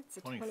meeting? I think it's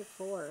the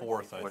 24th.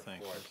 24th, I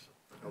think.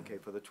 Okay,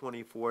 for the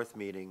 24th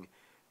meeting,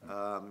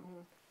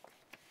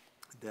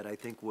 that I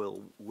think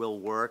will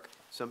work.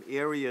 Some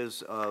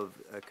areas of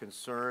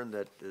concern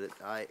that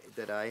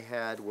I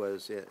had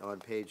was on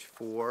page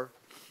 4.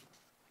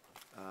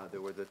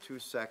 There were the two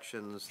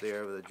sections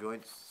there, the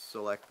joint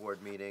select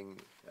board meeting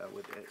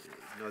with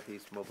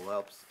Northeast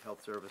Mobile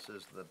Health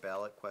Services, the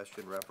ballot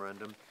question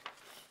referendum,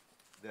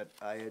 that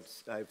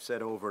I've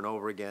said over and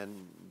over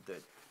again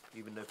that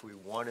even if we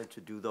wanted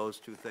to do those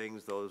two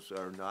things, those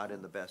are not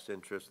in the best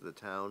interest of the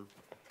town.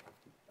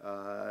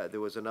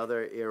 There was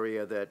another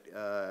area that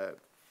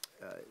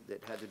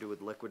had to do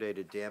with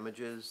liquidated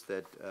damages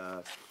that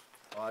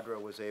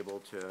Audra was able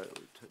to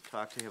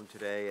talk to him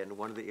today, and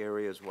one of the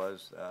areas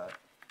was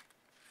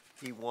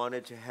he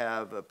wanted to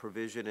have a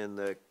provision in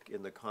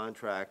the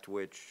contract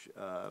which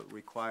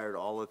required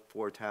all of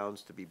 4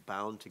 towns to be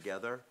bound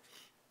together.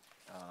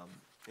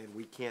 And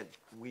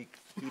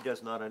he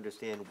does not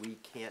understand, we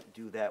can't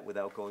do that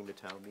without going to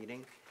town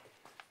meeting.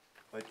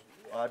 But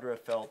Audra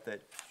felt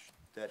that,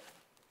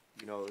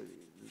 you know,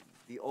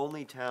 the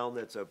only town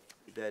that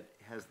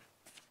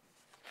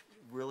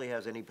really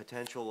has any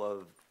potential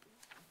of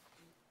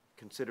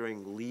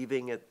considering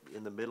leaving it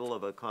in the middle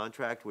of a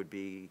contract would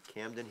be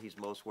Camden. He's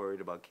most worried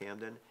about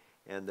Camden,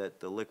 and that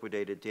the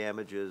liquidated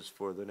damages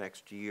for the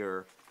next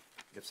year,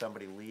 if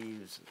somebody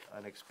leaves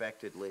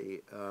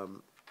unexpectedly,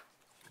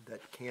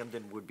 that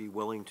Camden would be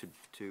willing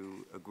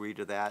to agree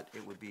to that.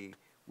 It would be,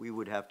 we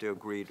would have to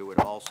agree to it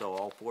also.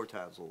 All 4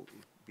 towns will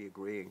be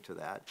agreeing to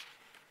that.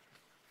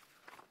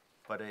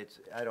 But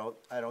I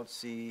don't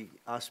see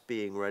us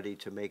being ready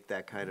to make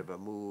that kind of a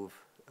move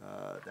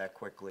that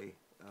quickly.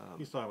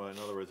 He's talking about,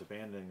 in other words,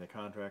 abandoning the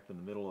contract in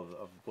the middle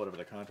of whatever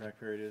the contract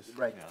period is.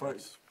 Right, Yeah, for-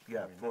 that's-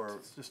 yeah, I mean, for-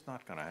 It's just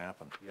not gonna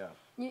happen. Yeah.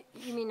 You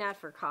mean not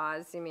for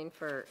cause, you mean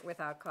for,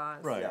 without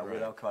cause? Right. Yeah,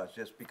 without cause,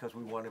 just because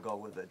we want to go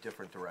with a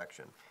different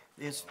direction.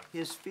 His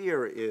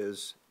fear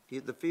is,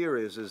 the fear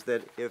is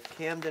that if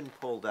Camden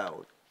pulled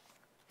out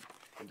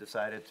and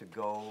decided to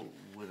go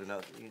with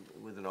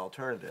an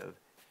alternative,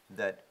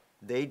 that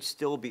they'd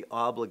still be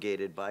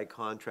obligated by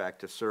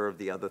contract to serve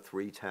the other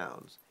 3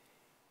 towns.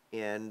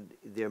 And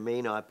there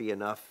may not be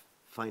enough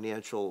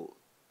financial,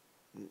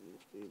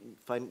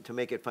 to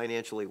make it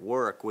financially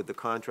work with the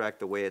contract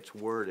the way it's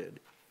worded.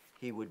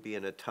 He would be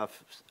in a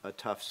tough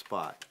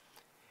spot.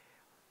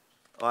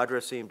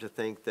 Audra seemed to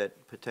think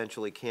that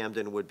potentially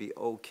Camden would be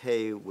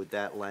okay with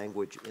that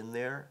language in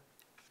there,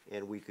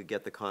 and we could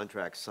get the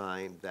contract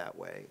signed that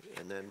way.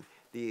 And then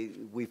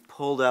we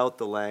pulled out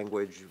the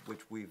language,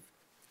 which we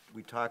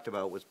talked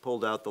about, was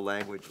pulled out the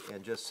language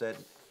and just said,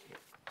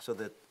 so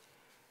that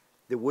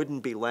there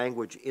wouldn't be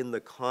language in the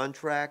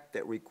contract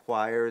that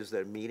requires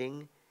the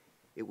meeting.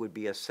 It would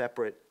be a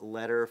separate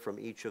letter from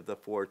each of the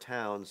 4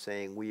 towns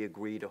saying, we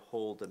agree to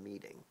hold a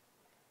meeting.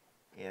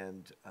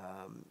 And,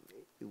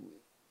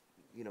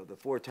 you know, the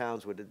 4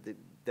 towns would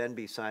then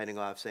be signing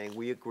off saying,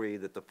 we agree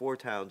that the 4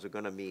 towns are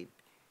gonna meet,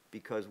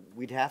 because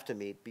we'd have to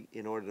meet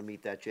in order to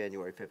meet that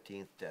January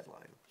 15th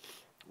deadline,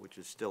 which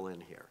is still in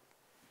here.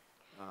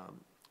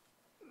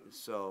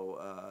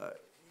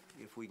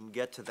 If we can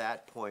get to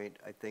that point,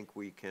 I think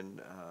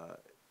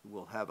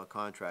we'll have a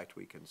contract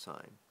we can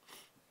sign.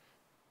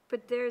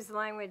 But there's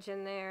language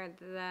in there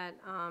that,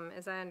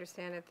 as I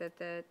understand it, that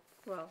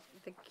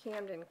the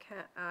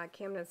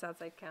Camden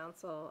Southside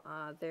Council,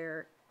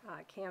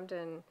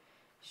 Camden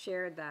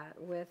shared that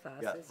with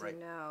us, Yeah, as you right.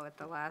 know, at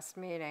the last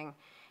meeting.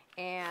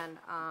 And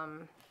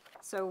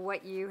so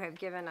what you have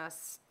given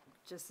us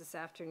just this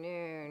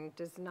afternoon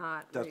does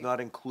not. Does not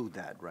include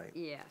that, right?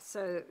 Yeah,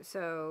 so,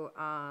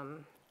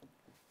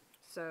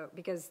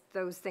 because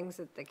those things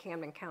that the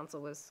Camden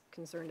Council was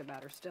concerned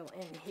about are still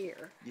in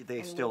here. They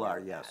and we still are,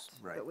 know yes,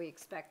 that, right. But we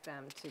expect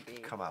them to be.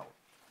 Come out.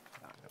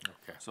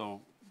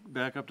 So,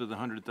 back up to the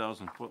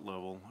 100,000-foot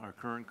level, our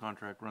current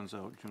contract runs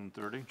out June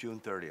 30,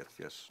 June 30th,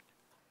 yes.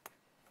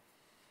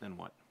 then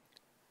what?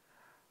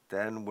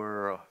 Then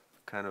we're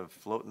kind of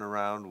floating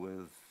around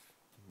with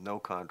no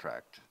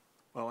contract.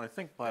 Well, I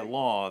think by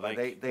law,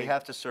 They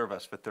have to serve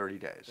us for 30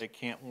 days. They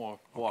can't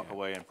walk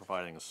away in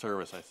providing a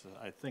service.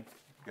 I think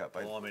Yeah, the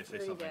but- law may say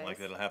 30 something like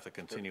days. it'll have to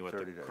continue at the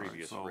 30 days.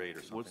 previous So, rate or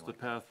something what's the like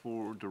that. path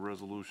forward to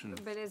resolution?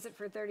 But is it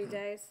for 30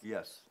 days?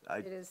 Yes.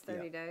 It is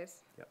 30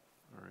 days? Yeah.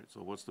 All right,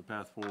 so what's the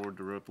path forward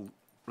to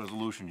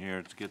resolution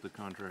here to get the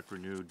contract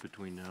renewed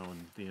between now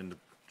and the end of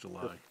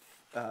July?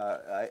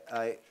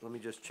 Let me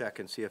just check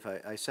and see if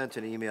I sent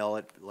an email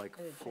at like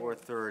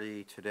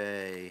 4:30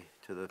 today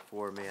to the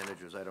 4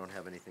 managers, I don't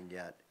have anything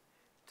yet,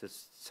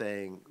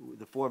 saying,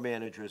 the 4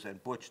 managers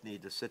and Butch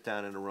need to sit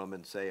down in a room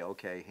and say,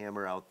 okay,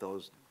 hammer out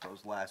those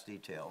last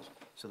details,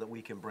 so that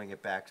we can bring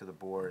it back to the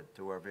board,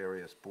 to our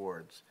various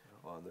boards,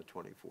 on the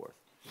 24th.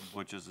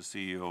 Which is the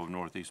CEO of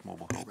Northeast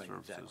Mobile Health Right,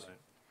 Services. exactly.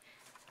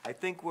 I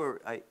think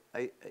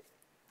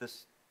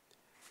this,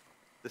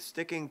 the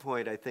sticking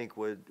point, I think,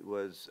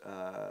 was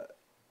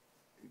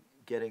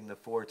getting the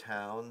 4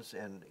 towns,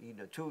 and, you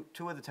know,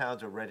 two of the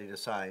towns are ready to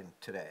sign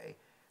today.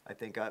 I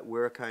think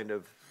we're kind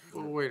of,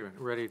 Well, wait a minute,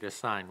 ready to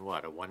sign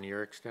what, a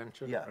 1-year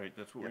extension? yeah. Right,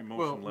 that's what we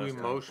Well, motioned we last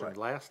time. motioned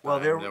last Well,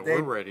 time they're- that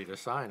they- we're ready to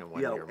sign a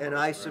Yeah, 1-year and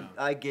motion.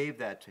 I gave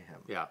that to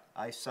him. Yeah.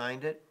 I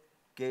signed it,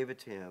 gave it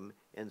to him,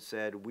 and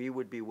said we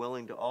would be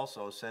willing to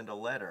also send a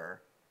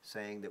letter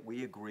saying that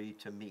we agree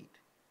to meet.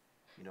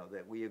 You know,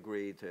 that we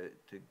agree to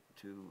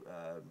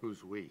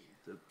Who's we?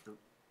 the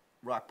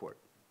Rockport.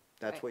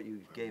 That's Right. what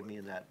you gave me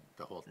in that.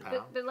 The whole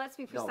town? But let's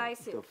be No,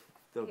 precise here.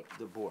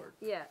 the board.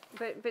 Yeah,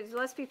 but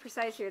let's be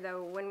precise here,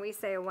 though. When we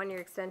say a 1-year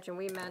extension,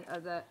 we meant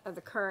of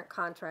the current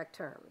contract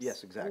terms.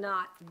 Yes, exactly.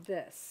 Not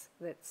this,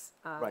 that's,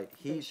 Right,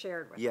 been he's,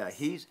 shared with yeah,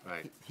 us.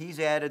 Right. he's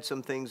added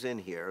some things in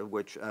here,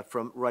 which,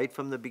 right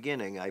from the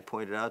beginning, I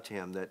pointed out to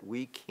him that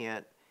we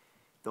can't,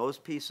 those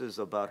pieces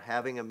about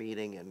having a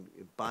meeting and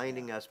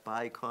binding us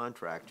by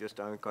contract just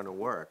aren't gonna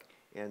work.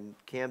 And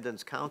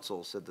Camden's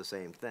council said the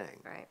same thing.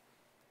 Right.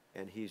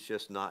 And he's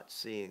just not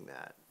seeing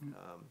that.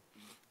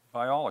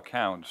 By all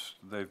accounts,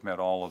 they've met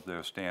all of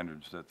their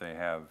standards that they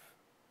have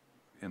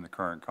in the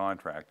current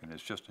contract, and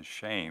it's just a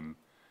shame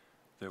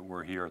that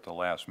we're here at the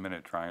last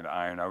minute trying to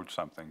iron out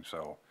something,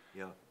 so.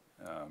 Yeah.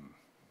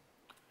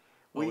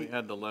 Well, we We-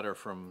 had the letter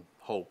from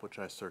Hope, which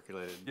I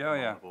circulated. Yeah, among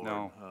yeah, the board,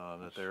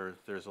 no. That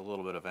there's a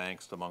little bit of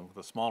angst among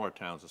the smaller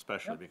towns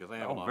especially, because they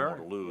have a Oh, lot more to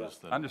very. lose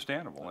than.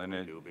 Understandable, and we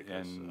it, do,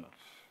 because, and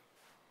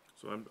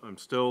So I'm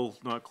still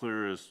not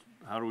clear as,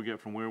 how do we get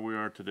from where we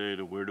are today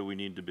to where do we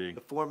need to be? The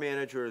 4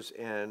 managers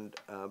and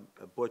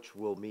Butch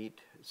will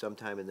meet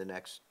sometime in the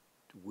next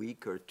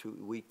week or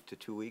 2 to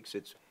 2 weeks.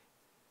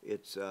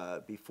 It's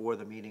before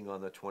the meeting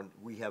on the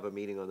we have a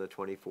meeting on the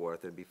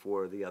 24th, and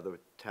before the other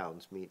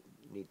towns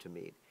need to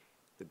meet.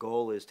 The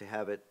goal is to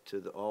have it to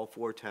all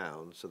 4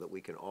 towns so that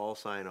we can all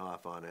sign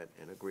off on it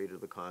and agree to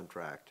the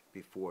contract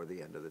before the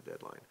end of the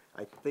deadline.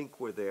 I think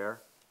we're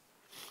there.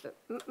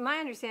 My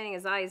understanding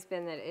has always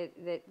been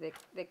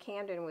that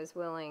Camden was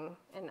willing,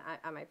 and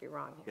I might be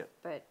wrong here,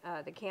 but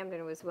the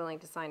Camden was willing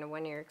to sign a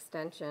 1-year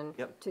extension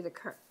Yep. to the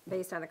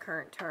based on the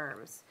current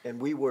terms. And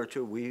we were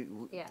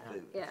too, Yeah,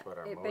 the- yeah. what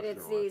our But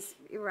it's motion these,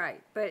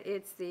 right, but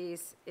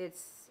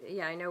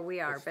yeah, I know we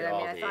are, It's but I mean,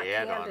 all I the thought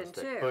add-ons Camden that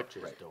too. Butch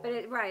is doing.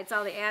 But right, it's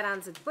all the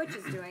add-ons that Butch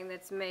is doing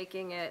that's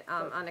making it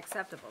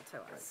unacceptable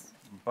to us.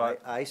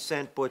 I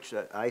sent Butch,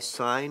 I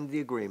signed the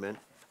agreement,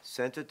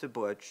 sent it to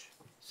Butch,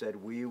 said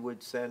we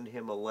would send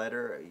him a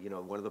letter. You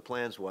know, one of the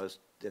plans was,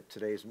 at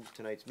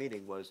tonight's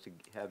meeting, was to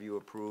have you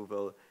approve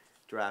a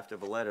draft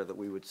of a letter that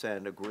we would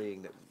send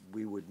agreeing that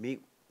we would meet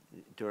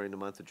during the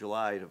month of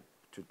July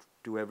to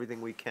do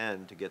everything we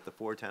can to get the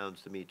 4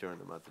 towns to meet during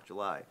the month of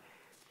July.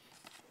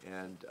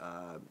 And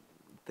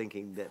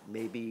thinking that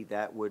maybe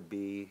that would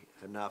be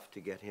enough to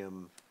get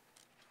him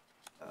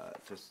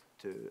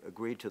to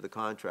agree to the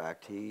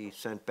contract. He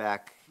sent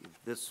back,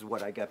 this is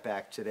what I got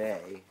back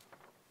today.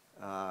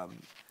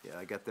 Yeah,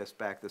 I got this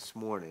back this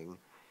morning.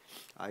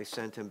 I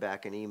sent him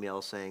back an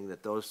email saying that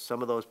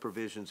some of those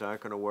provisions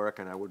aren't gonna work,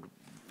 and I would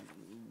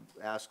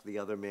ask the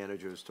other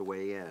managers to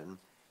weigh in,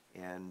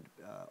 and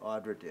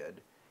Audra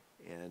did.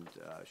 And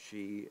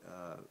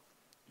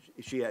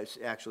she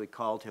actually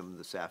called him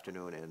this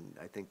afternoon, and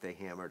I think they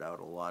hammered out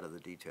a lot of the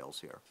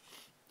details here.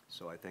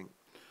 So I think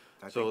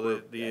So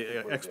we're the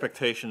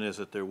expectation is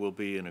that there will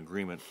be an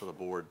agreement for the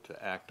board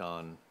to act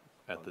on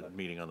at the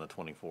meeting on the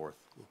 24th.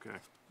 Okay.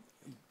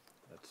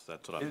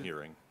 That's what I'm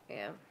hearing.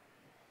 Yeah.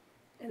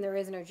 And there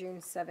is no June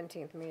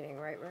 17th meeting,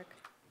 right, Rick?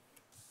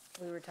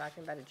 We were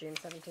talking about a June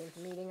 17th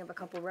meeting of a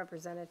couple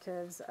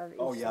representatives of each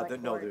Oh, yeah,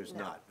 select no, board. there's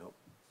not, no.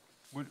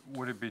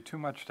 would it be too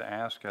much to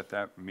ask at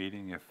that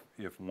meeting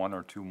if 1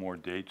 or 2 more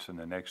dates in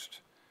the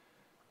next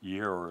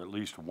year, or at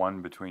least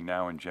one between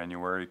now and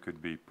January,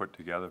 could be put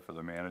together for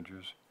the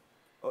managers?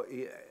 Oh,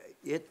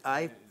 yeah,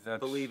 I That's-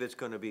 believe it's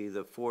gonna be,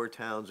 the 4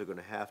 towns are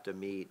gonna have to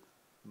meet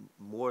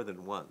more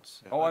than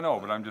once. Oh, I know,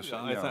 but I'm just,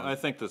 Yeah, you I know,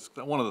 think that's,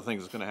 one of the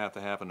things that's gonna have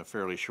to happen in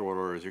fairly short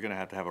order is you're gonna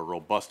have a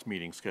robust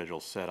meeting schedule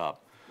set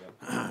up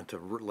to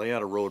lay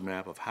out a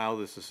roadmap of how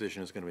this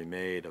decision is gonna be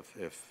made.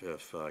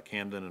 If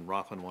Camden and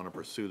Rockland wanna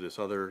pursue this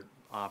other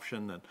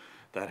option, then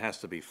that has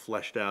to be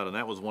fleshed out. And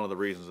that was one of the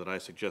reasons that I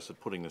suggested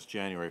putting this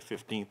January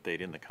 15th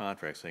date in the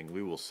contract, saying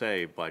we will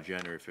say by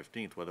January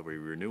 15th whether we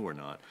renew or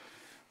not.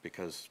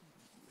 Because,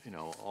 you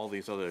know, all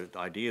these other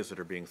ideas that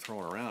are being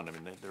thrown around, I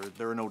mean,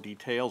 there are no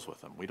details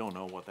with them. We don't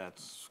know what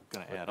that's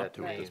gonna add up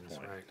to at this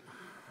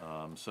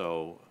point.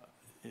 So,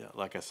 yeah,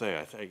 like I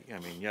say, I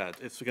mean, yeah,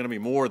 it's gonna be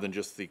more than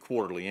just the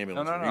quarterly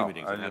ambulance No, no, review no,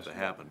 meetings I that have to just-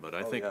 happen. But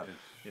I think, yeah.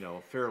 you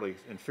know,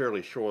 in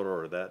fairly short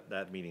order,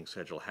 that meeting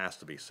schedule has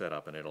to be set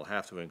up, and it'll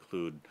have to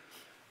include,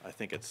 I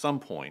think at some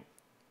point,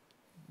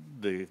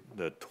 the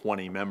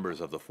 20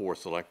 members of the 4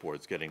 select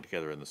boards getting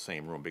together in the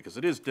same room, because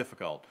it is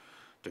difficult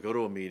to go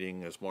to a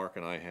meeting, as Mark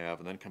and I have,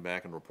 and then come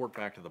back and report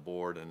back to the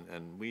board,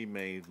 and we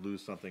may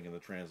lose something in the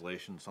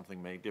translation,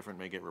 something different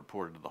may get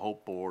reported to the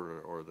Hope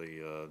Board or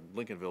the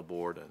Lincolnville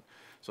Board, and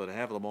so to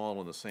have them all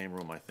in the same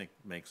room, I think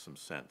makes some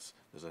sense.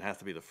 Does it have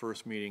to be the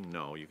first meeting?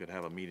 No, you could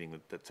have a meeting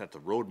that sets a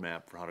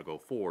roadmap for how to go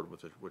forward,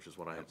 which is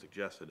what I had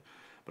suggested,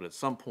 but at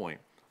some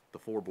point, the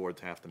 4 boards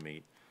have to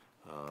meet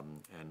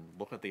and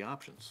look at the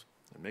options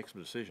and make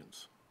some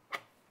decisions.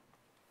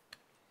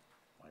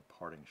 My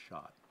parting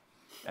shot.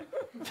 I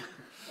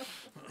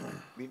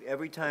mean,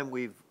 every time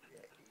we've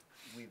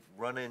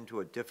run into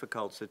a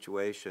difficult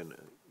situation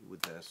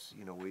with this,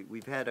 you know,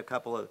 we've had a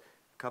couple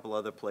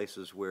other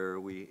places where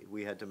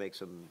we had to make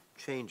some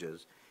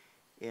changes,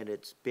 and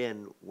it's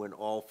been when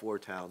all 4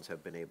 towns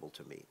have been able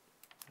to meet.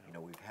 You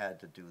know, we've had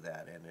to do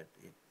that, and it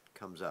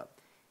comes up.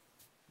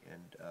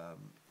 And,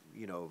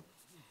 you know,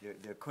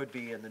 there could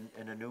be in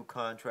a new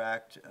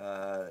contract,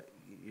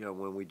 you know,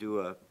 when we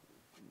do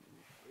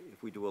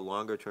if we do a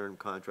longer-term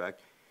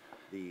contract,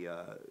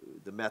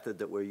 the method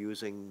that we're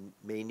using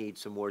may need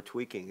some more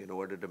tweaking in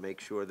order to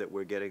make sure that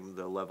we're getting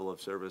the level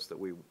of service that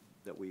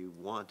we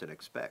want and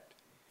expect.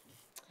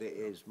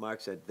 As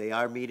Mark said, they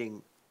are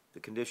meeting the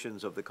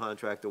conditions of the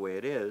contract the way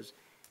it is.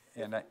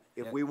 And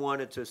If we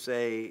wanted to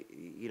say,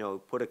 you know,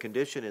 put a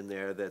condition in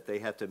there that they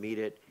have to meet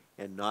it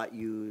and not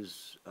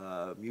use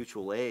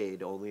mutual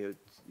aid, only,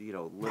 you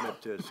know,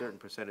 limit to a certain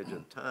percentage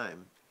of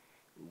time,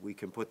 we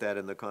can put that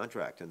in the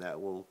contract, and that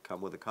will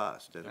come with a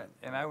cost.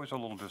 And I was a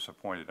little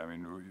disappointed. I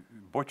mean,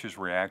 Butch's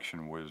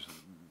reaction was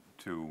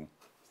to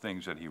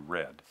things that he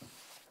read,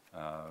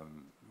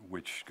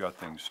 which got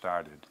things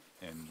started.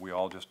 And we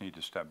all just need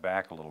to step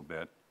back a little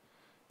bit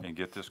and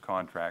get this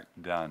contract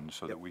done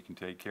so that we can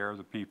take care of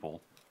the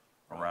people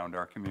around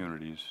our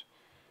communities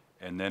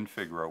and then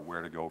figure out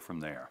where to go from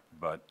there.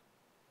 But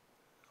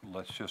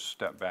let's just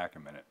step back a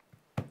minute.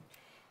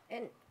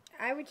 And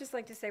I would just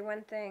like to say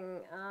one thing,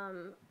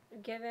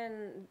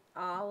 given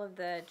all of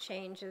the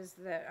changes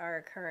that are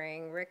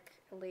occurring, Rick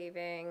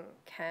leaving,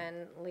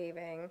 Ken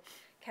leaving,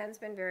 Ken's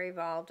been very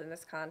involved in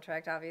this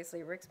contract,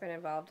 obviously Rick's been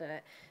involved in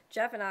it.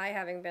 Jeff and I,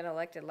 having been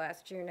elected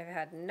last June, have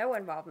had no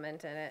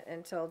involvement in it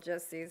until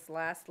just these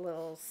last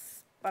little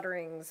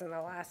sputterings in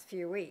the last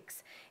few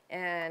weeks.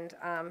 And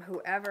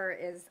whoever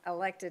is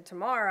elected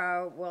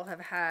tomorrow will have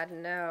had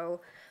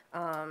no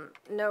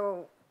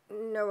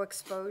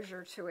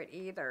exposure to it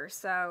either.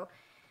 So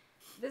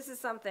this is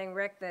something,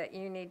 Rick, that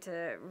you need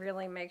to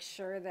really make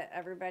sure that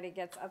everybody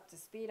gets up to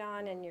speed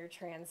on in your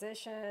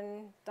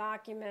transition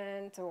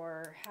document,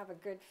 or have a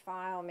good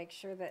file, make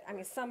sure that, I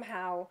mean,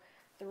 somehow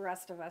the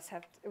rest of us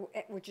have,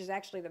 which is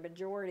actually the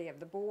majority of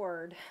the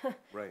board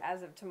Right.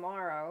 as of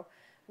tomorrow,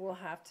 will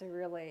have to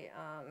really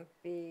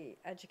be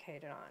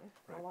educated on,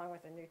 along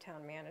with the new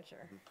town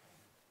manager.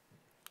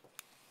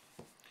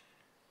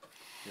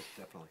 Yes,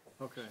 definitely.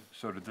 Okay.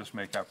 So did this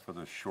make up for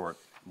the short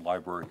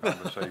library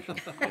conversation?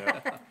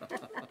 Okay,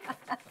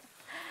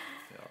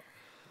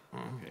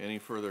 any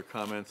further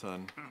comments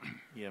on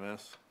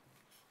EMS?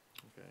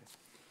 Okay.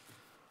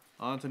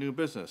 On to new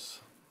business.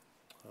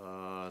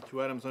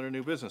 2 items under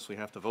new business. We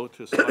have to vote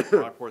to select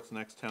Rockport's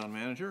next town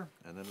manager,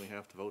 and then we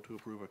have to vote to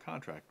approve a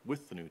contract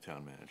with the new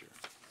town manager.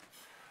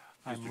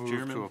 I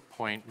move to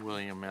appoint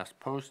William S.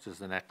 Post as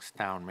the next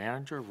town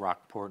manager,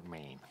 Rockport,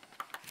 Maine.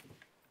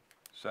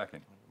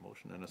 Second.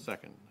 Motion and a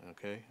second,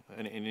 okay?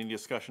 Any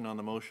discussion on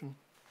the motion?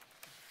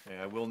 Okay,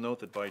 I will note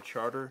that by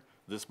charter,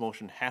 this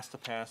motion has to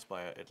pass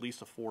by at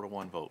least a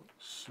 4-to-1 vote.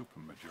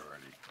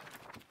 Supermajority.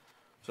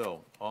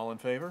 So, all in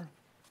favor?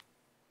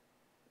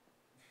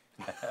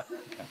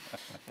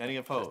 Any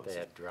opposed? Just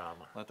add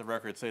drama. Let the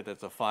record say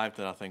that's a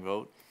 5-0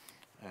 vote.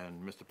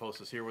 And Mr. Post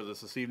is here with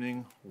us this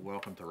evening.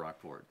 Welcome to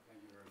Rockport.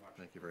 Thank you very much.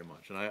 Thank you very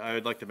much. And I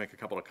would like to make a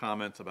couple of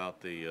comments about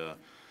the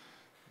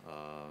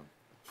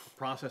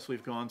process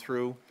we've gone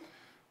through.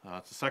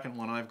 It's the second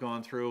one I've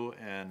gone through,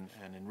 and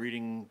in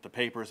reading the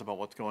papers about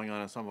what's going on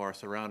in some of our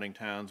surrounding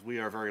towns, we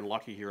are very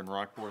lucky here in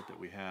Rockport that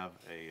we have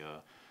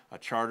a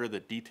charter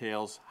that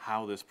details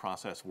how this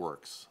process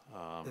works.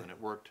 And it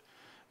worked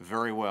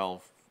very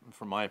well,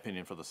 from my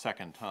opinion, for the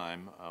second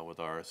time, with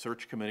our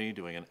search committee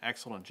doing an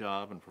excellent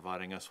job and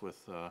providing us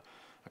with a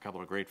couple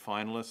of great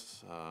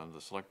finalists. The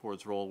select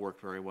board's role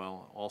worked very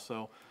well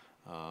also.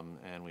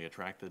 And we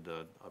attracted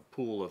a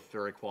pool of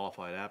very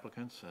qualified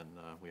applicants, and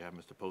we have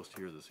Mr. Post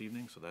here this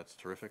evening, so that's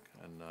terrific.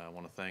 And I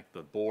want to thank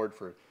the board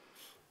for,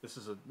 this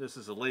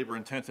is a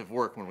labor-intensive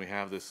work when we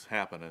have this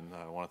happen, and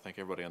I want to thank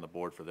everybody on the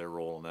board for their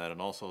role in that,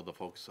 and also the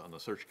folks on the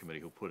search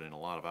committee who put in a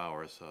lot of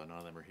hours. None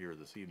of them are here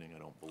this evening, I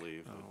don't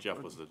believe.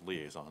 Jeff was the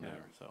liaison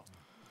there, so.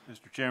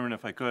 Mr. Chairman,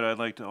 if I could, I'd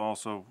like to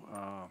also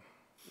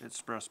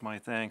express my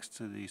thanks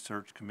to the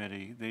search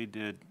committee. They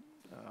did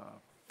a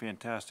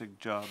fantastic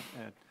job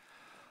at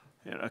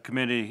a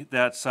committee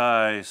that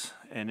size,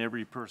 and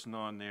every person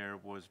on there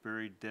was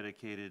very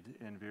dedicated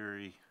and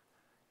very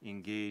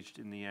engaged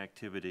in the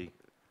activity.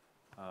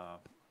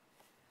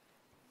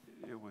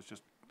 It was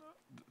just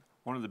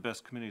one of the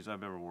best committees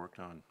I've ever worked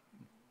on.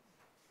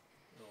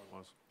 It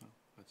was.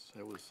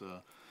 It was,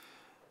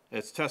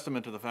 It's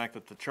testament to the fact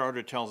that the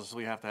charter tells us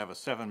we have to have a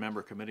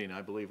 7-member committee, and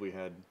I believe we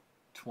had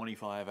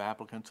 25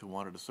 applicants who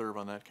wanted to serve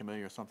on that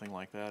committee or something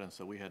like that, and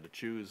so we had to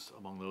choose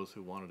among those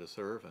who wanted to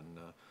serve, and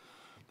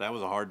that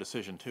was a hard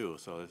decision too,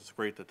 so it's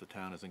great that the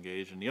town is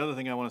engaged. And the other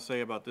thing I want to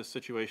say about this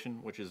situation,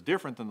 which is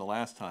different than the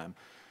last time,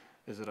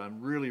 is that I'm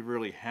really,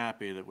 really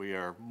happy that we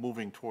are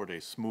moving toward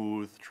a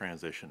smooth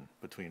transition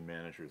between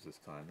managers this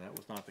time. That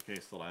was not the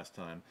case the last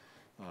time.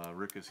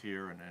 Rick is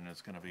here and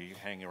is going to be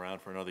hanging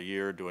around for another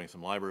year doing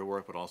some library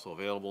work, but also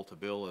available to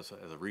Bill as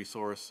a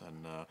resource,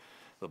 and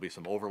there'll be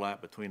some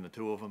overlap between the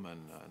two of them,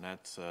 and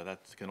that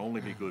can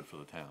only be good for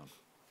the town.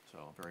 So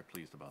I'm very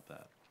pleased about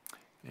that.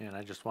 And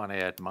I just want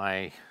to add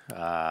my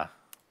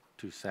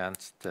 2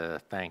 cents to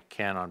thank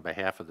Ken on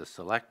behalf of the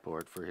Select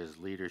Board for his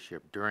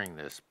leadership during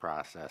this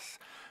process.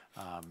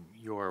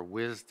 Your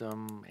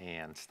wisdom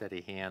and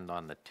steady hand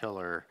on the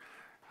tiller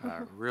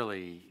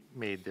really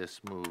made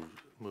this move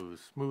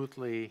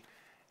smoothly,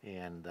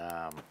 and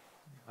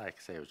like I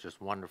say, it was just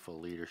wonderful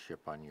leadership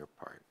on your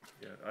part.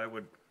 Yeah, I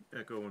would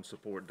echo and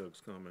support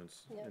Doug's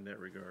comments in that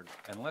regard.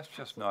 And let's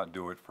just not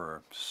do it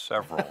for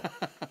several,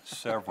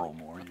 several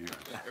more years.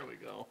 There we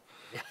go.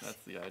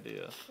 That's the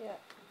idea. Yeah.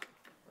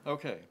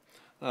 Okay.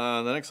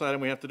 The next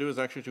item we have to do is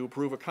actually to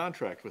approve a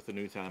contract with the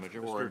new town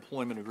manager or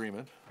employment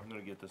agreement. I'm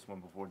gonna get this one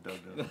before Doug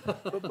does.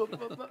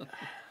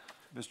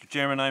 Mr.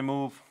 Chairman, I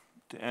move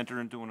to enter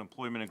into an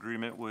employment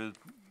agreement with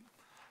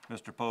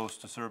Mr.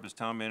 Post to serve as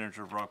town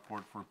manager of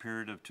Rockport for a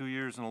period of 2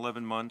 years and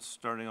 11 months,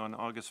 starting on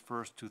August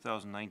 1st,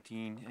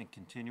 2019, and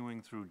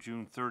continuing through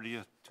June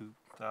 30th,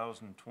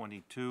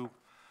 2022,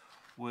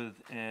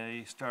 with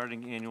a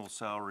starting annual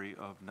salary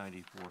of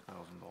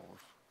 $94,000.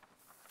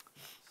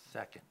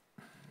 Second.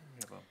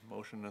 We have a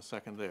motion and a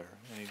second there.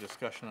 Any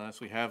discussion on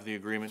this? We have the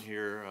agreement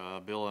here.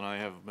 Bill and I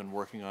have been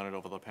working on it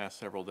over the past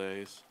several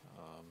days.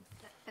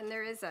 And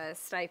there is a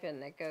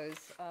stipend that goes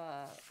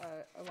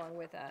along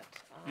with that.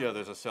 Yeah,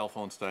 there's a cell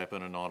phone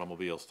stipend, an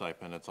automobile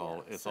stipend. It's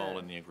all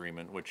in the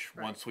agreement, which,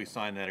 once we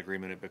sign that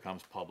agreement, it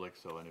becomes public,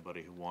 so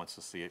anybody who wants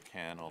to see it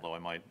can, although I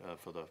might,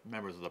 for the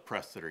members of the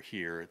press that are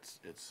here,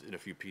 it's in a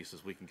few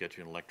pieces. We can get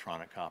you an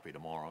electronic copy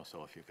tomorrow,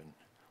 so if you can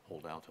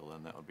hold out till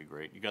then, that would be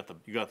great. You got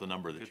the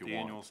number that Get you the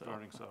want. annual so.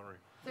 starting salary.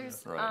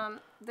 Right.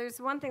 There's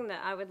one thing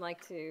that I would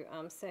like to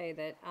say,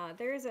 that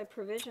there is a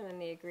provision in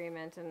the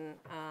agreement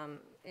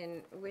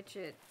in which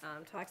it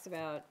talks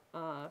about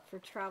for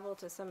travel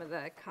to some of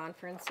the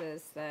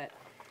conferences that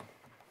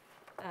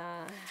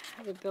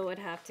the bill would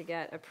have to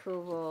get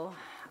approval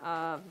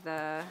of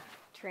the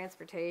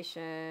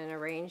transportation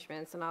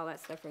arrangements and all that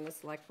stuff from the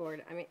select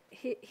board. I mean,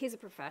 he's a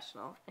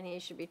professional, and he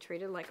should be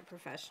treated like a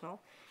professional.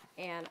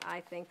 And I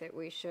think that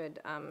we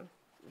should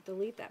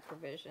delete that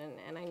provision.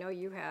 And I know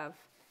you have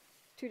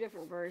 2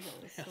 different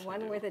versions,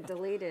 one with it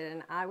deleted,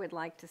 and I would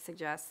like to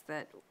suggest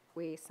that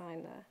we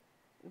sign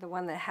the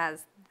one that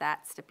has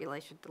that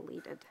stipulation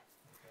deleted.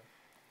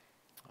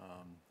 Do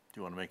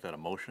you want to make that a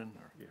motion,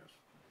 or? Yes,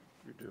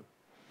 you do.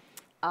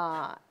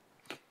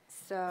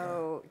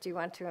 So, do you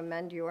want to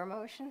amend your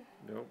motion?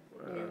 No,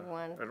 You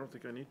want- I don't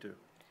think I need to.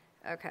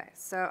 Okay,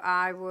 so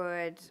I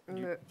would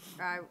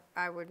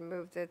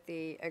move that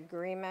the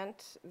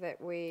agreement that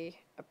we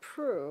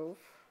approve.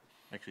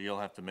 Actually, you'll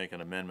have to make an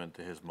amendment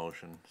to his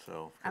motion,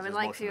 so. I 'cause would his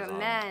like motion to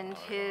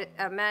is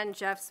on- amend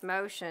Jeff's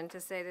motion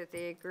to say that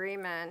the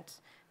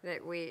agreement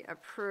that we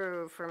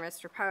approve for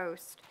Mr.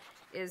 Post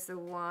is the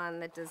one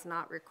that does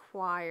not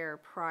require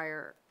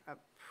prior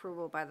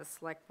approval by the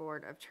Select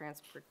Board of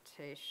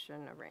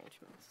transportation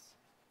arrangements.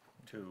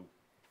 To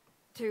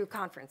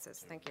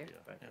conferences, thank you.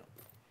 Yeah.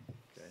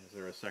 Okay, is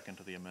there a second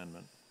to the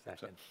amendment?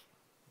 Second.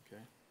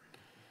 Okay.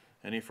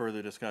 Any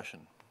further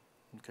discussion?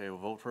 Okay, we'll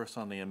vote first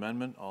on the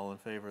amendment. All in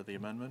favor of the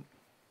amendment?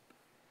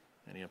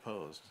 Any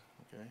opposed?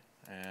 Okay,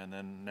 and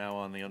then now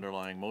on the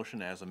underlying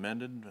motion as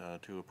amended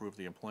to approve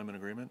the employment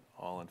agreement.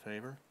 All in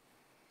favor?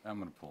 I'm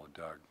gonna pull a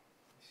Doug.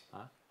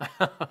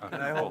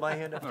 Can I hold my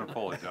hand I'm up? gonna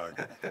pull a Doug.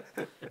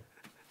 Okay.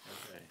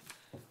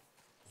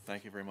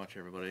 Thank you very much,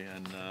 everybody.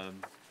 And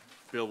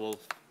Bill,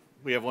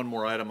 we have one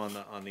more item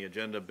on the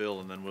agenda, Bill,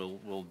 and then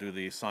we'll do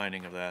the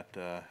signing of that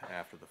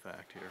after the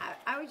fact here.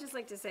 I would just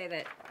like to say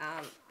that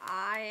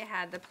I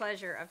had the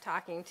pleasure of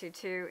talking to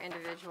 2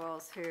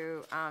 individuals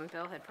who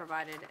Bill had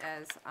provided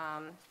as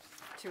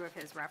 2 of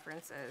his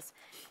references,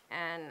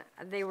 and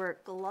they were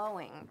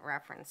glowing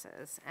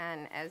references.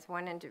 And as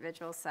one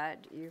individual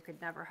said, you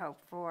could never hope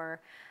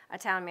for a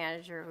town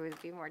manager who would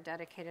be more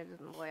dedicated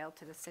and loyal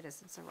to the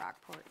citizens of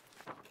Rockport.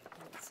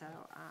 And so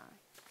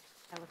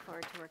I look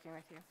forward to working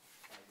with you.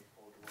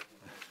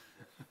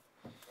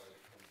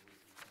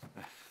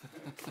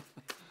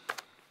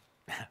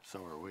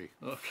 So are we.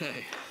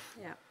 Okay.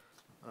 Yeah.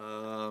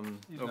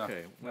 He's not-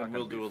 Okay, not and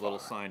we'll gonna do be a little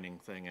far. signing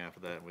thing after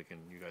that,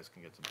 and you guys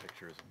can get some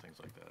pictures and things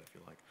like that if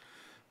you like.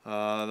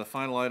 The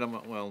final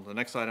item, well, the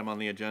next item on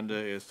the agenda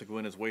is to go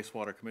in as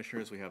wastewater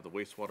commissioners. We have the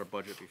wastewater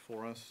budget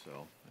before us,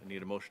 so I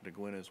need a motion to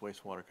go in as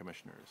wastewater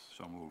commissioners.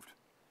 So moved.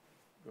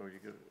 Oh, did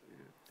you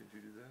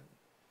do that?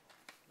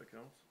 That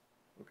counts?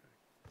 Okay.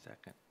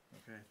 Second.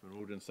 Okay, it's been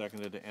moved and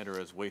seconded to enter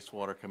as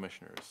wastewater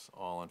commissioners.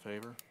 All in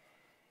favor?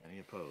 Any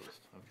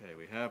opposed? Okay,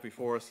 we have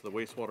before us the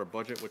wastewater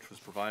budget, which was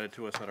provided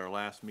to us at our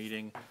last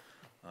meeting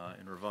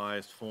in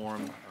revised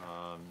form.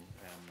 I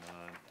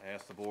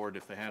asked the board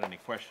if they had any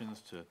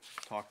questions to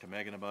talk to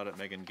Megan about it.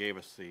 Megan gave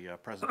us the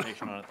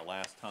presentation on it the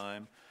last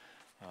time.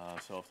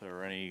 So if there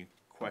are any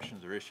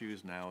questions or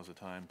issues, now is the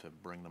time to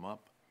bring them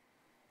up.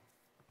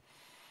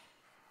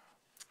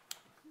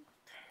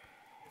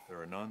 If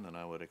there are none, then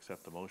I would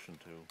accept the motion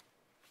to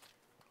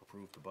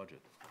approve the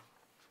budget.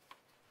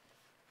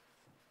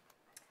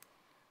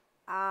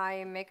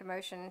 I make a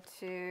motion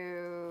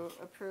to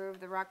approve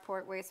the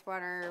Rockport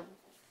wastewater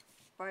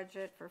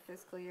budget for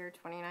fiscal year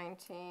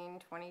 2019-2020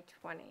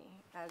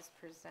 as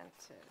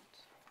presented.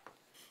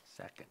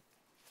 Second.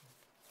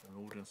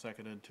 Moved and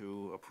seconded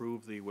to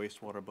approve the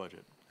wastewater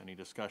budget. Any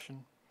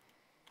discussion?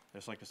 I'd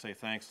just like to say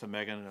thanks to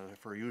Megan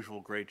for her usual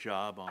great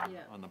job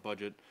on the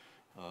budget.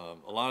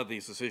 A lot of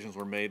these decisions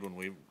were made when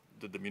we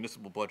did the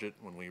municipal budget,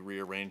 when we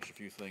rearranged a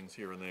few things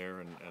here and there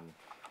and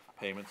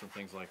payments and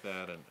things like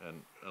that.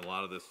 And a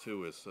lot of this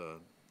too is,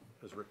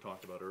 as Rick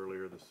talked about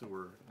earlier, the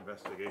sewer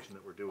investigation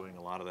that we're doing,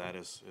 a lot of that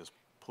is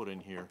put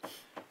in here.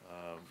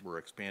 We're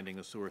expanding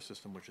the sewer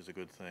system, which is a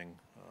good thing.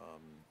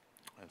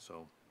 And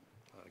so,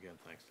 again,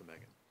 thanks to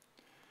Megan.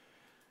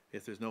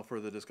 If there's no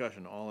further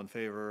discussion, all in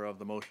favor of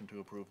the motion to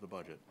approve the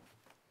budget?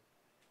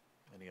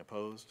 Any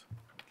opposed?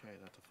 Okay,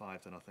 that's a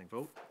 5-0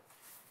 vote.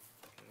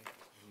 Okay,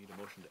 we need a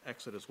motion to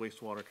exit as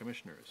wastewater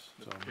commissioners.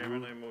 Mr.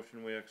 Chairman, I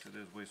motion we exit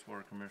as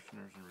wastewater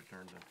commissioners and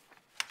return to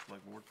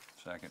select board.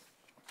 Second.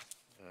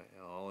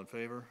 All in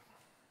favor?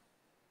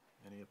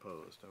 Any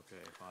opposed?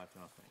 Okay,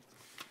 5-0.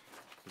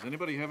 Does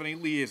anybody have any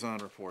liaison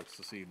reports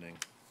this evening?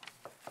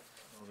 I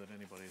don't know that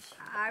anybody's.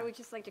 I would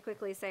just like to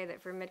quickly say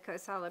that for Midco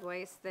Solid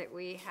Waste that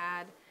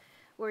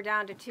we're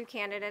down to 2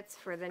 candidates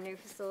for the new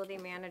facility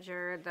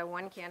manager. The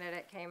one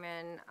candidate came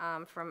in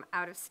from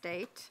out of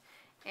state,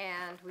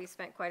 and we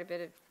spent quite a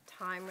bit of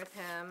time with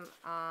him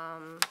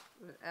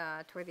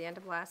toward the end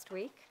of last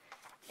week.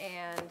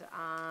 And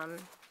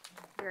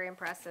very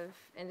impressive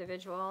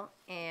individual,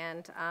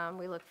 and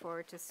we look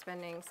forward to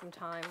spending some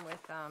time with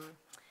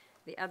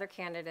the other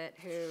candidate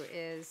who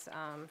is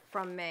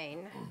from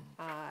Maine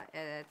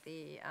at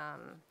the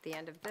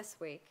end of this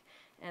week.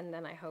 And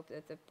then I hope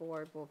that the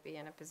board will be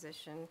in a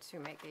position to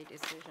make a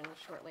decision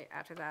shortly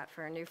after that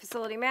for a new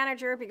facility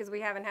manager, because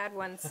we haven't had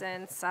one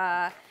since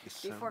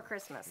before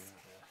Christmas.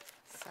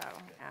 So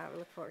we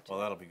look forward to Well,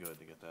 it. that'll be good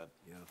to get that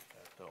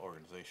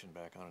organization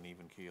back on an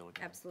even keel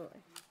again. Absolutely.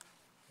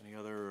 Any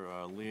other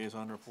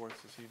liaison reports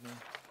this evening?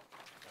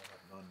 I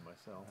have none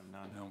myself.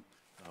 No.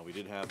 We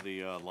did have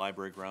the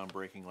library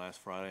groundbreaking last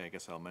Friday. I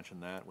guess I'll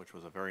mention that, which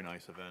was a very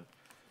nice event.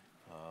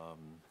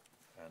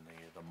 And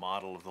the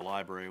model of the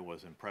library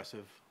was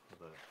impressive,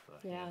 the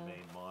Yeah.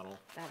 handmade model.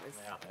 That was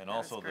And that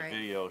was also the great.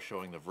 video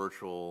showing the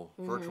virtual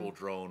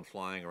drone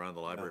flying around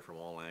the library from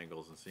all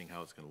angles and seeing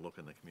how it's gonna look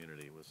in the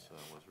community was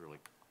really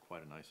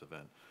quite a nice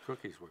event.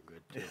 Cookies were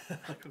good too.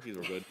 Cookies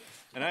were good.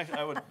 And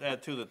I would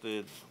add too that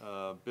the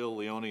Bill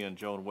Leone and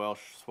Joan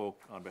Welsh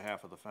spoke on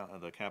behalf of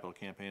the capital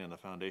campaign and the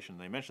foundation.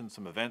 They mentioned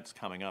some events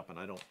coming up, and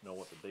I don't know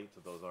what the dates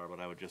of those are, but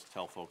I would just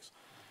tell folks,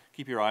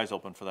 keep your eyes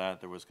open for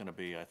that. There was gonna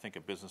be, I think, a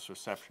business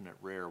reception at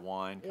Rare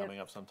Wine Yep. coming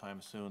up sometime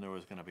soon. There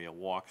was gonna be a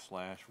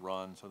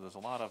walk/run. So there's a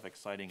lot of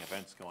exciting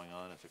events going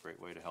on. It's a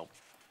great way to help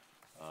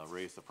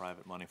raise the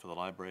private money for the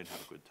library and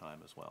have a good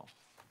time as well.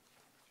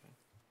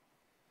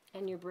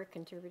 And your brick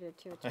contributed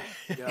to it too.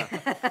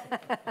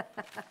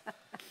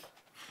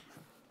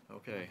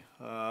 Okay,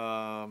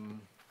 I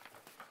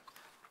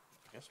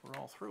guess we're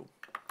all through.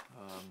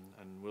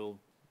 And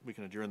we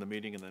can adjourn the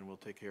meeting, and then we'll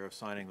take care of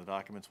signing the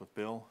documents with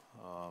Bill,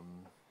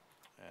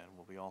 and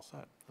we'll be all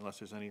set, unless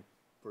there's any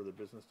further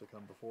business to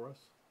come before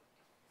us.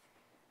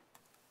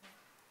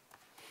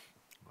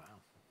 Wow.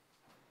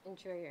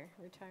 Enjoy your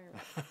retirement.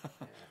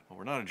 Well,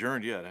 we're not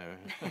adjourned yet.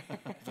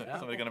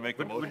 Somebody gonna make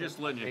the We're motion? just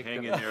letting you Make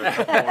hang the- in there a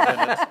couple more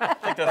minutes. I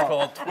think that's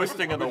called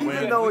twisting in the Even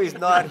wind. though he's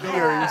not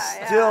here, he's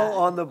still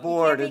on the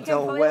board Can't be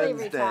until completely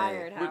Wednesday.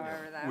 retired,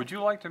 however, though. Would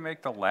you like to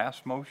make the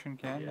last motion,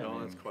 Ken? I No,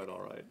 mean, that's quite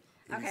all right.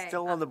 He's Okay,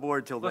 still on the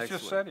board till Let's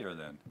next just week. sit here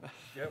then.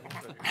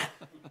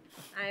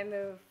 I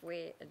move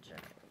we adjourn.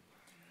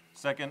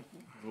 Second.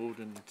 Moved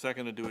and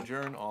seconded to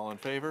adjourn, all in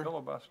favor?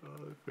 Filibuster.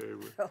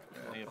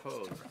 Any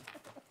opposed?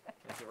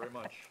 Thank you very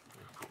much.